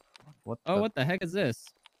 What Oh, the- what the heck is this?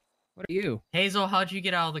 What are you? Hazel, how'd you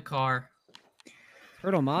get out of the car?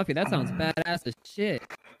 Turtle Mafia, that sounds badass as shit.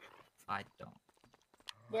 I don't.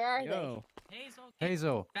 Where are Yo. Hazel, get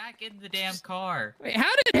Hazel. back in the damn car. Wait,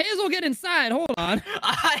 how did Hazel get inside? Hold on.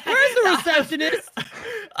 Where's Where's the receptionist?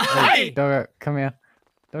 Hey, Doggo, come here.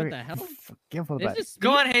 Doggo, What the hell? give all Did it that. just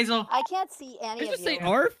Go on, Hazel. I can't see any Did it of just say you.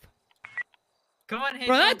 ARF? Come on, Hazel.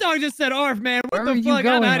 Bro, that dog just said ARF, man. What Where the are you fuck? going?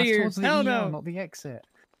 I'm out of That's here. towards the Hell ER, no. not the exit.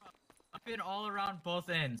 I've been all around both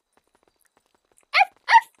ends.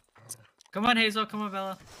 Come on, Hazel. Come on,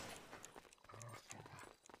 Bella.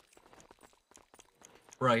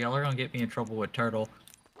 Bro, y'all are gonna get me in trouble with Turtle.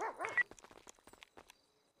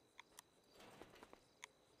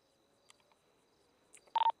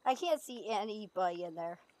 I can't see anybody in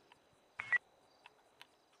there.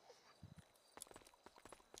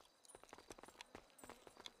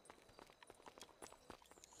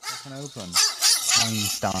 Fucking open.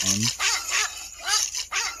 Einstein.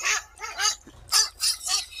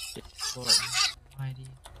 Lord almighty.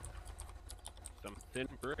 Some thin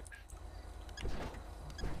bricks.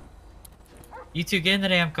 You two get in the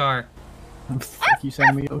damn car. Fuck you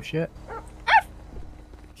sending me your shit?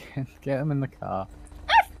 Get him in the car.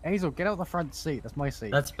 Hazel, get out the front seat. That's my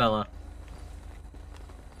seat. That's Bella.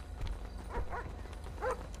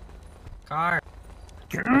 Car.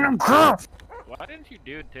 Get in the car! Why didn't you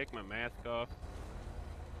dude take my mask off?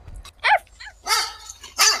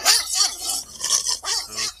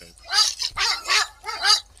 Okay.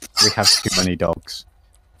 We have too many dogs.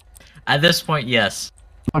 At this point, yes.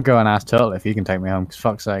 I'll go and ask Turtle if he can take me home, because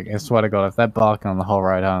fuck's sake, I swear to God, if they're barking on the whole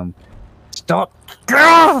ride home... Stop!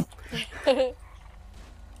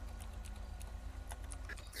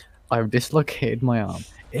 I've dislocated my arm.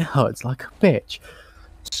 It hurts like a bitch.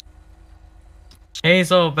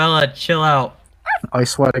 Hazel, Bella, chill out. I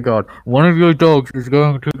swear to God, one of your dogs is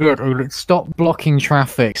going to get... Stop blocking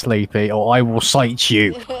traffic, Sleepy, or I will cite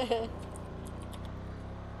you.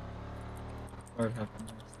 Lord have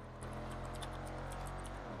mercy.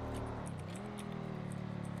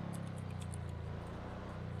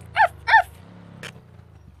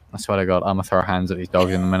 I swear to God, I'm gonna throw hands at these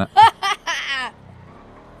dogs in a minute.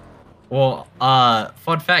 Well,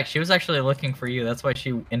 fun fact, she was actually looking for you. That's why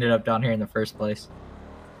she ended up down here in the first place.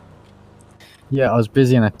 Yeah, I was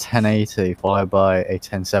busy in a 1080 followed by a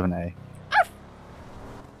 1070.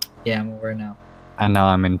 Yeah, I'm aware now. And now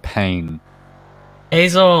I'm in pain.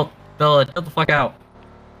 Hazel, Bella, chill the fuck out.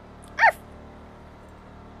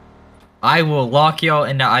 I will lock y'all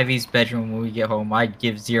into Ivy's bedroom when we get home. I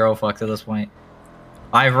give 0 fucks at this point.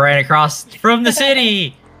 I ran across from the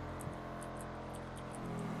city!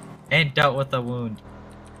 And dealt with a wound.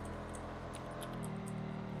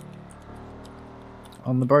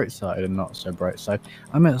 On the bright side, and not so bright side,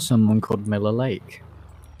 I met someone called Miller Lake.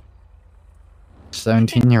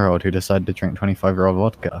 17-year-old who decided to drink 25-year-old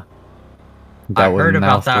vodka. I heard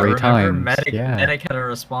about that, three remember? times. Medic had to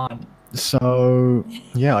respond. So,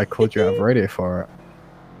 yeah, I called you out of radio for it.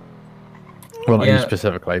 Well, not you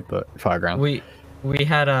specifically, but Fireground. We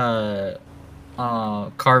had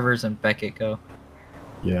Carvers and Beckett go.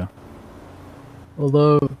 Yeah.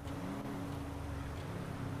 Although...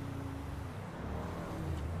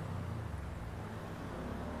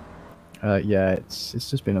 yeah, it's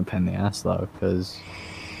just been a pain in the ass though, because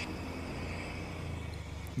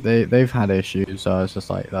they've had issues. So it's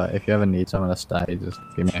just like if you ever need someone to stay, just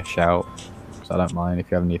give me a shout. So I don't mind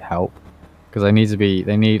if you ever need help, because they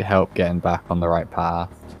need help getting back on the right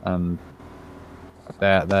path, and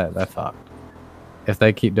they're fucked. If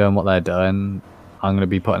they keep doing what they're doing, I'm gonna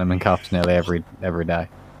be putting them in cuffs nearly every day.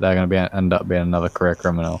 They're gonna end up being another career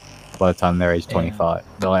criminal by the time they're age 25.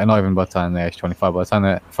 They're like, not even by the time they're age 25, by the time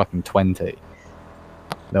they're fucking 20,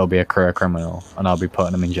 they'll be a career criminal, and I'll be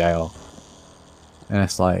putting them in jail. And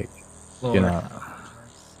it's like, Lord, you know.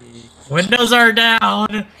 Windows are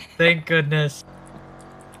down! Thank goodness.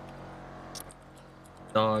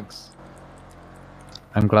 Dogs.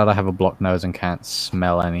 I'm glad I have a blocked nose and can't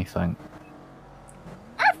smell anything.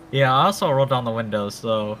 Yeah, I also rolled down the windows,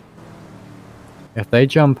 so... If they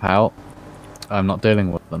jump out, I'm not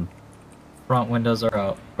dealing with them. Front windows are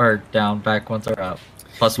out. Or down, back ones are out.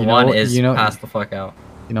 Plus You know one what- is you know- passed the fuck out.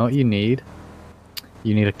 You know what you need?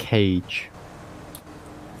 You need a cage.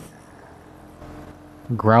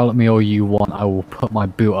 Growl at me all you want, I will put my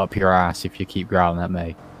boot up your ass if you keep growling at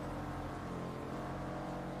me.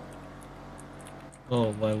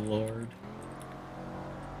 Oh my lord.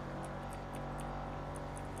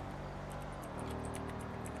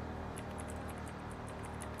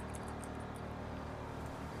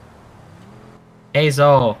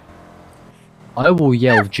 Hazel! I will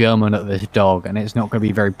yell German at this dog, and it's not going to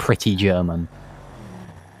be very pretty German.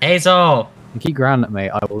 Hazel! You keep growling at me,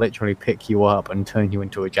 I will literally pick you up and turn you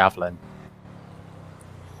into a javelin.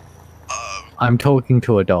 I'm talking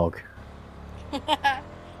to a dog.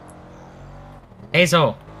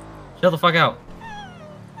 Hazel! Chill the fuck out.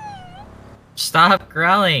 Stop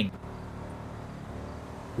growling!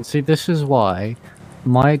 See, this is why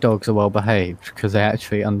my dogs are well behaved, because they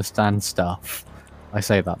actually understand stuff. I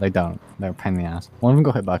say that, they don't. They're a pain in the ass. One of them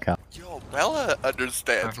got hit by a car. Yo, Bella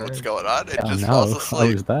understands what's going on and I just know, falls I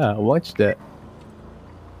asleep. was there, I watched it.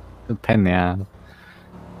 It's a pain in the ass.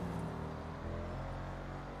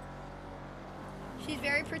 She's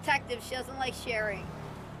very protective. She doesn't like sharing.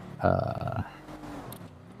 Huh.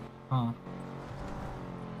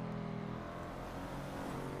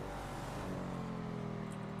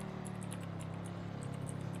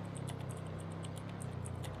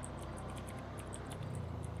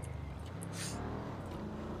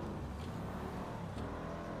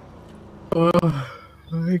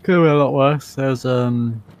 It could be a lot worse. There's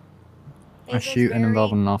a Hazel's shooting very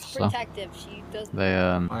involving an officer. Protective. She doesn't. They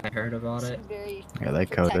I heard about it. Very yeah, they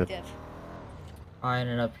coded. protective. I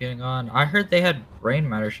ended up getting on. I heard they had brain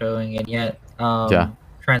matter showing, and yet, Yeah.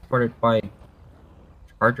 transported by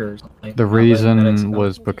charger or something. The not letting medics reason come.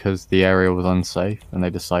 was because the area was unsafe, and they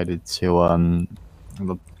decided to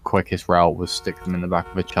the quickest route was stick them in the back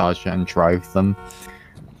of a charger and drive them.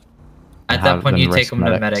 At that point, you take them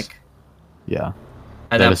to medic. Yeah.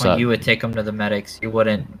 At They that point, decide- you would take them to the medics. You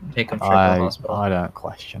wouldn't take them straight to the hospital. I don't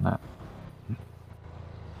question it.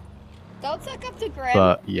 Don't suck up to Grim.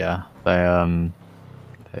 But yeah, they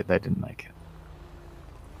didn't make it.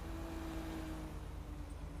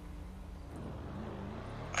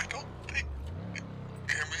 I don't think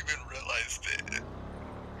Grim even realized it.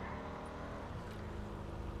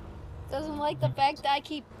 Doesn't like the fact that I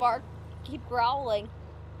keep growling.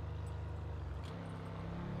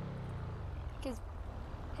 Because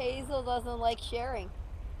Hazel doesn't like sharing.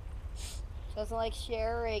 Doesn't like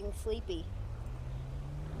sharing Sleepy.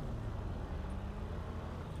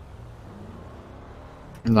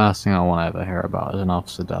 Last thing I want to ever hear about is an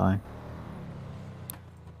officer dying.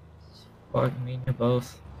 Fuck me to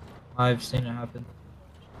both. I've seen it happen.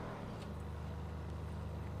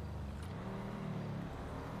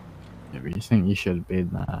 Yeah, but you think you should have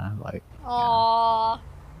been there, like... Aww.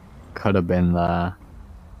 Could have been there. I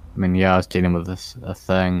mean, yeah, I was dealing with a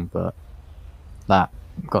thing, but that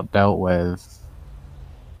got dealt with.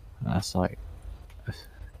 And that's like... I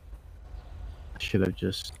should have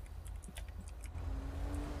just...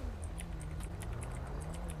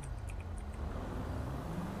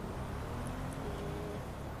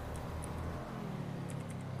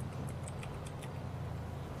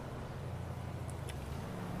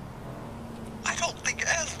 I don't think it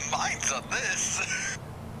has minds on this.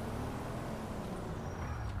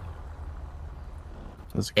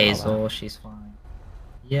 Hazel, she's fine.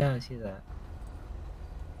 Yeah, I see that.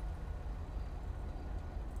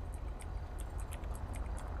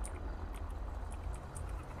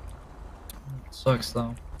 It sucks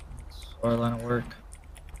though. It's our line of work.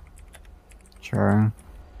 Sure.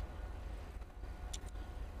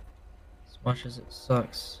 As much as it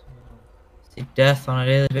sucks, you know, see death on a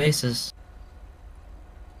daily basis.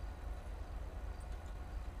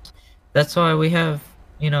 That's why we have,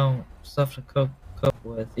 you know, stuff to cope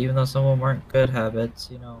with, even though some of them aren't good habits,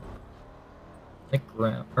 you know. Like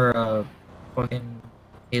Graham, or fucking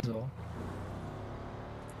Hazel.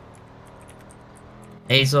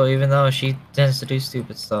 Hazel, even though she tends to do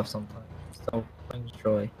stupid stuff sometimes, still brings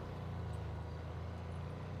joy.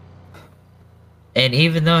 And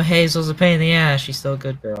even though Hazel's a pain in the ass, she's still a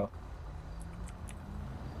good girl.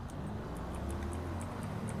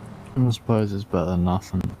 I suppose it's better than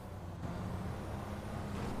nothing.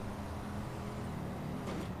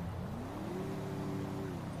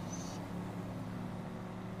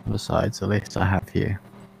 Besides, at least I have you.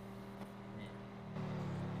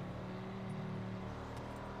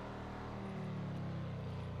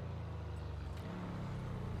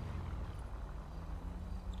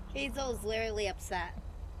 Hazel is literally upset.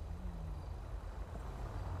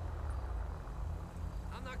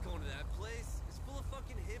 I'm not going to that place. It's full of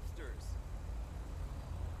fucking hipsters.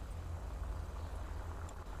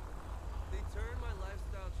 They turn my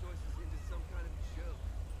lifestyle choices into some kind of joke.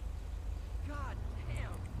 God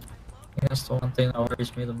damn. That's the one thing that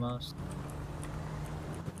worries me the most.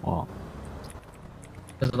 What?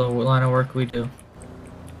 Because of the line of work we do.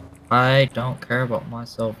 I don't care about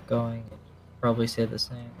myself going. Probably say the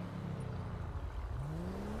same.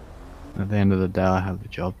 At the end of the day, I have a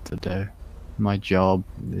job to do. My job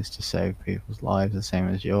is to save people's lives, the same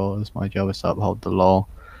as yours. My job is to uphold the law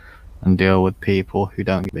and deal with people who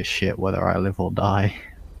don't give a shit whether I live or die.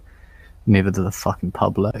 Neither do the fucking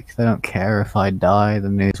public. They don't care if I die. The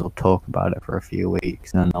news will talk about it for a few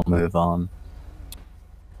weeks and then they'll move on.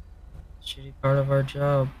 Shitty part of our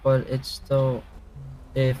job, but it's still,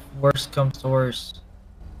 if worse comes to worse,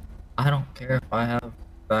 I don't care if I have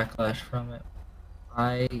backlash from it.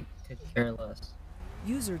 I could care less.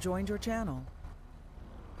 User joined your channel.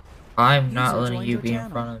 I'm not User letting joined you your be in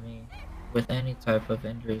channel. front of me with any type of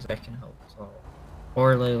injuries I can help solve.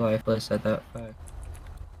 Or lay lifeless at that fact.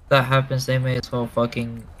 If that happens, they may as well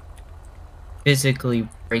fucking physically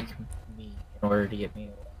break me in order to get me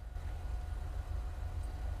away.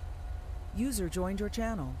 User joined your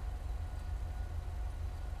channel.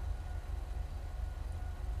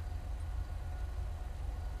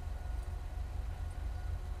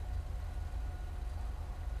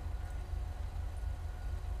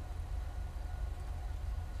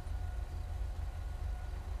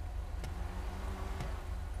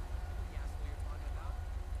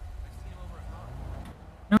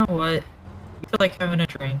 You know what? You feel like having a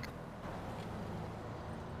drink.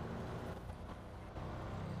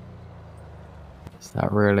 Is that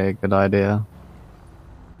really a good idea?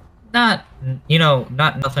 Not You know,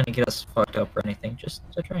 not nothing to get us fucked up or anything, just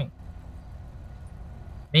a drink.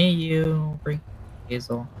 Me, you, bring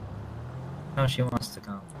Hazel. No, she wants to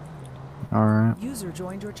come. Alright. User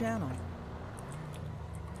joined your channel.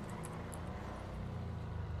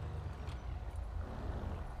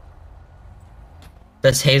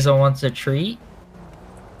 Does Hazel want a treat?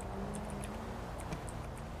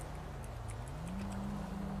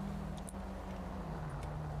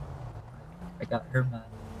 I got her mad.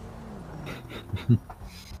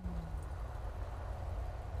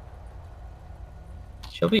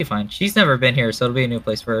 She'll be fine. She's never been here, so it'll be a new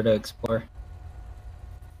place for her to explore.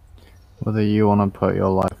 Whether you want to put your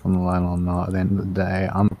life on the line or not, at the end of the day,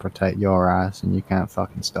 I'm gonna protect your ass, and you can't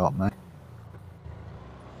fucking stop me.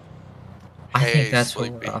 I think Hey, that's what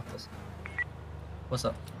Sleepy. we're opposite. What's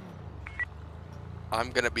up?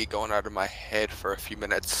 I'm gonna be going out of my head for a few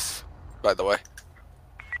minutes, by the way.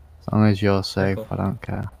 As long as you're safe, I don't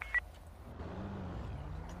care.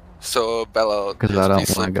 So Bella will 'Cause I just don't be wanna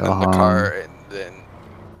sleeping go in the car, home and then,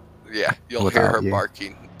 yeah, you'll hear without her you.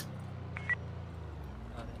 barking.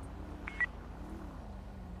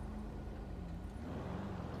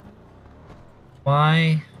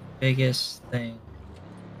 My biggest thing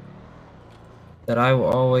that I will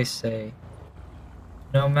always say,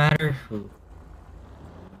 no matter who,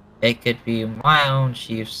 it could be my own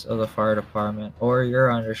chiefs of the fire department, or your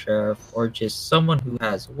undersheriff, or just someone who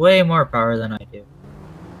has way more power than I do.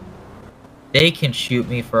 They can shoot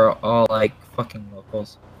me for all, like, fucking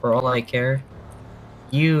locals. For all I care,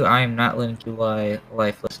 I am not letting you lie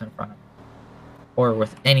lifeless in front of me. Or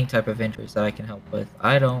with any type of injuries that I can help with.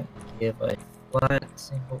 I don't give a flat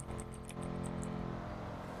single.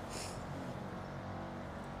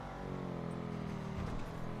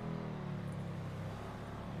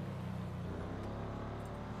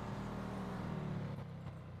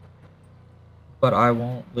 But I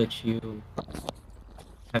won't let you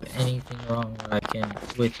have anything wrong that I can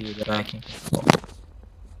with you that I can control.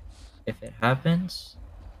 If it happens,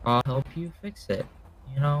 I'll help you fix it.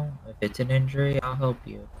 You know, if it's an injury, I'll help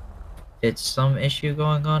you. If it's some issue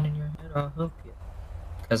going on in your head, I'll help you.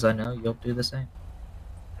 Because I know you'll do the same.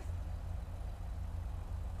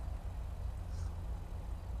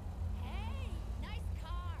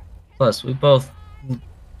 Plus, we both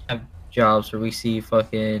have jobs where we see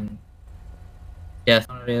fucking death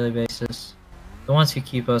on a daily basis. The ones who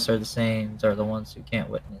keep us are the same, are the ones who can't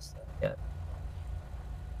witness that yet.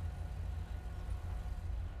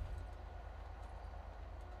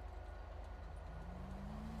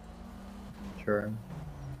 Sure.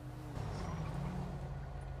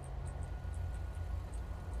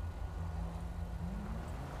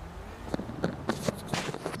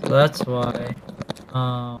 So that's why,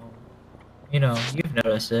 you know, you've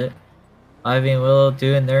noticed it. Ivy and Willow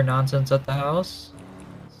doing their nonsense at the house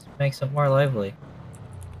makes it more lively.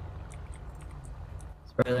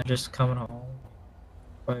 It's better than just coming home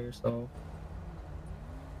by yourself.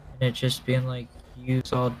 And it just being like, you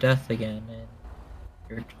saw death again, and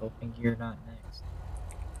you're hoping you're not next.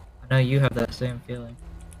 I know you have that same feeling.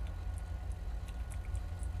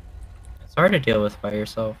 It's hard to deal with by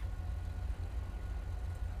yourself.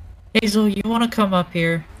 Hazel, you want to come up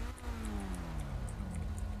here?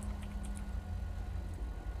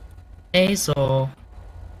 Hazel.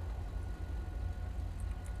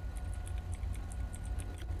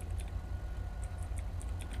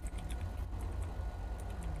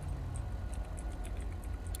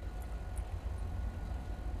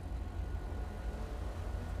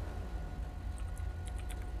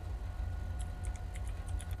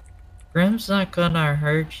 Grim's not gonna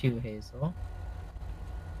hurt you, Hazel.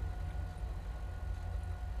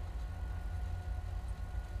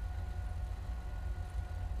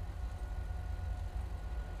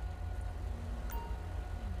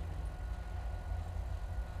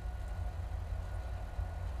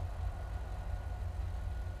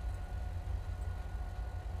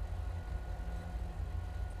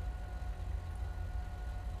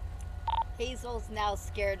 Hazel's now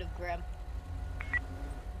scared of Grim.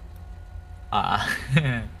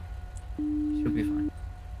 She'll be fine.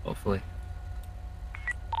 Hopefully.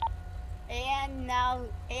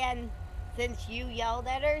 And since you yelled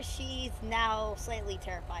at her, she's now slightly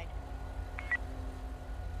terrified.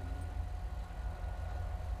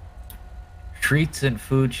 Treats and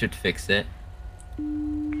food should fix it.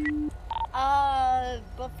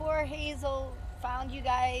 Before Hazel found you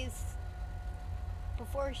guys,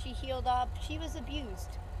 before she healed up, she was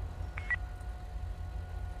abused.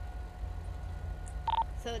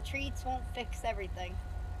 So treats won't fix everything.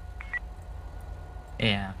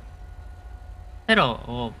 Yeah.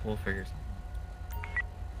 We'll figure something.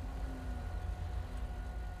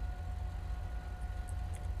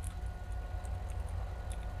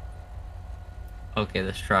 Okay,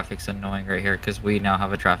 this traffic's annoying right here because we now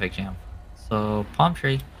have a traffic jam. So, palm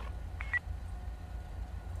tree.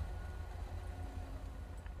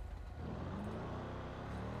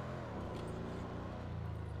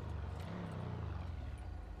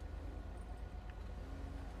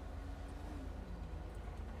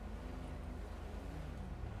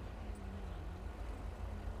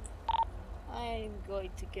 I'm going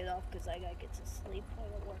to get off because I gotta get to sleep. I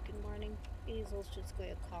gotta work in the morning. Hazel's just going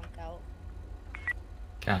to conk out.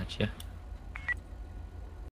 Gotcha.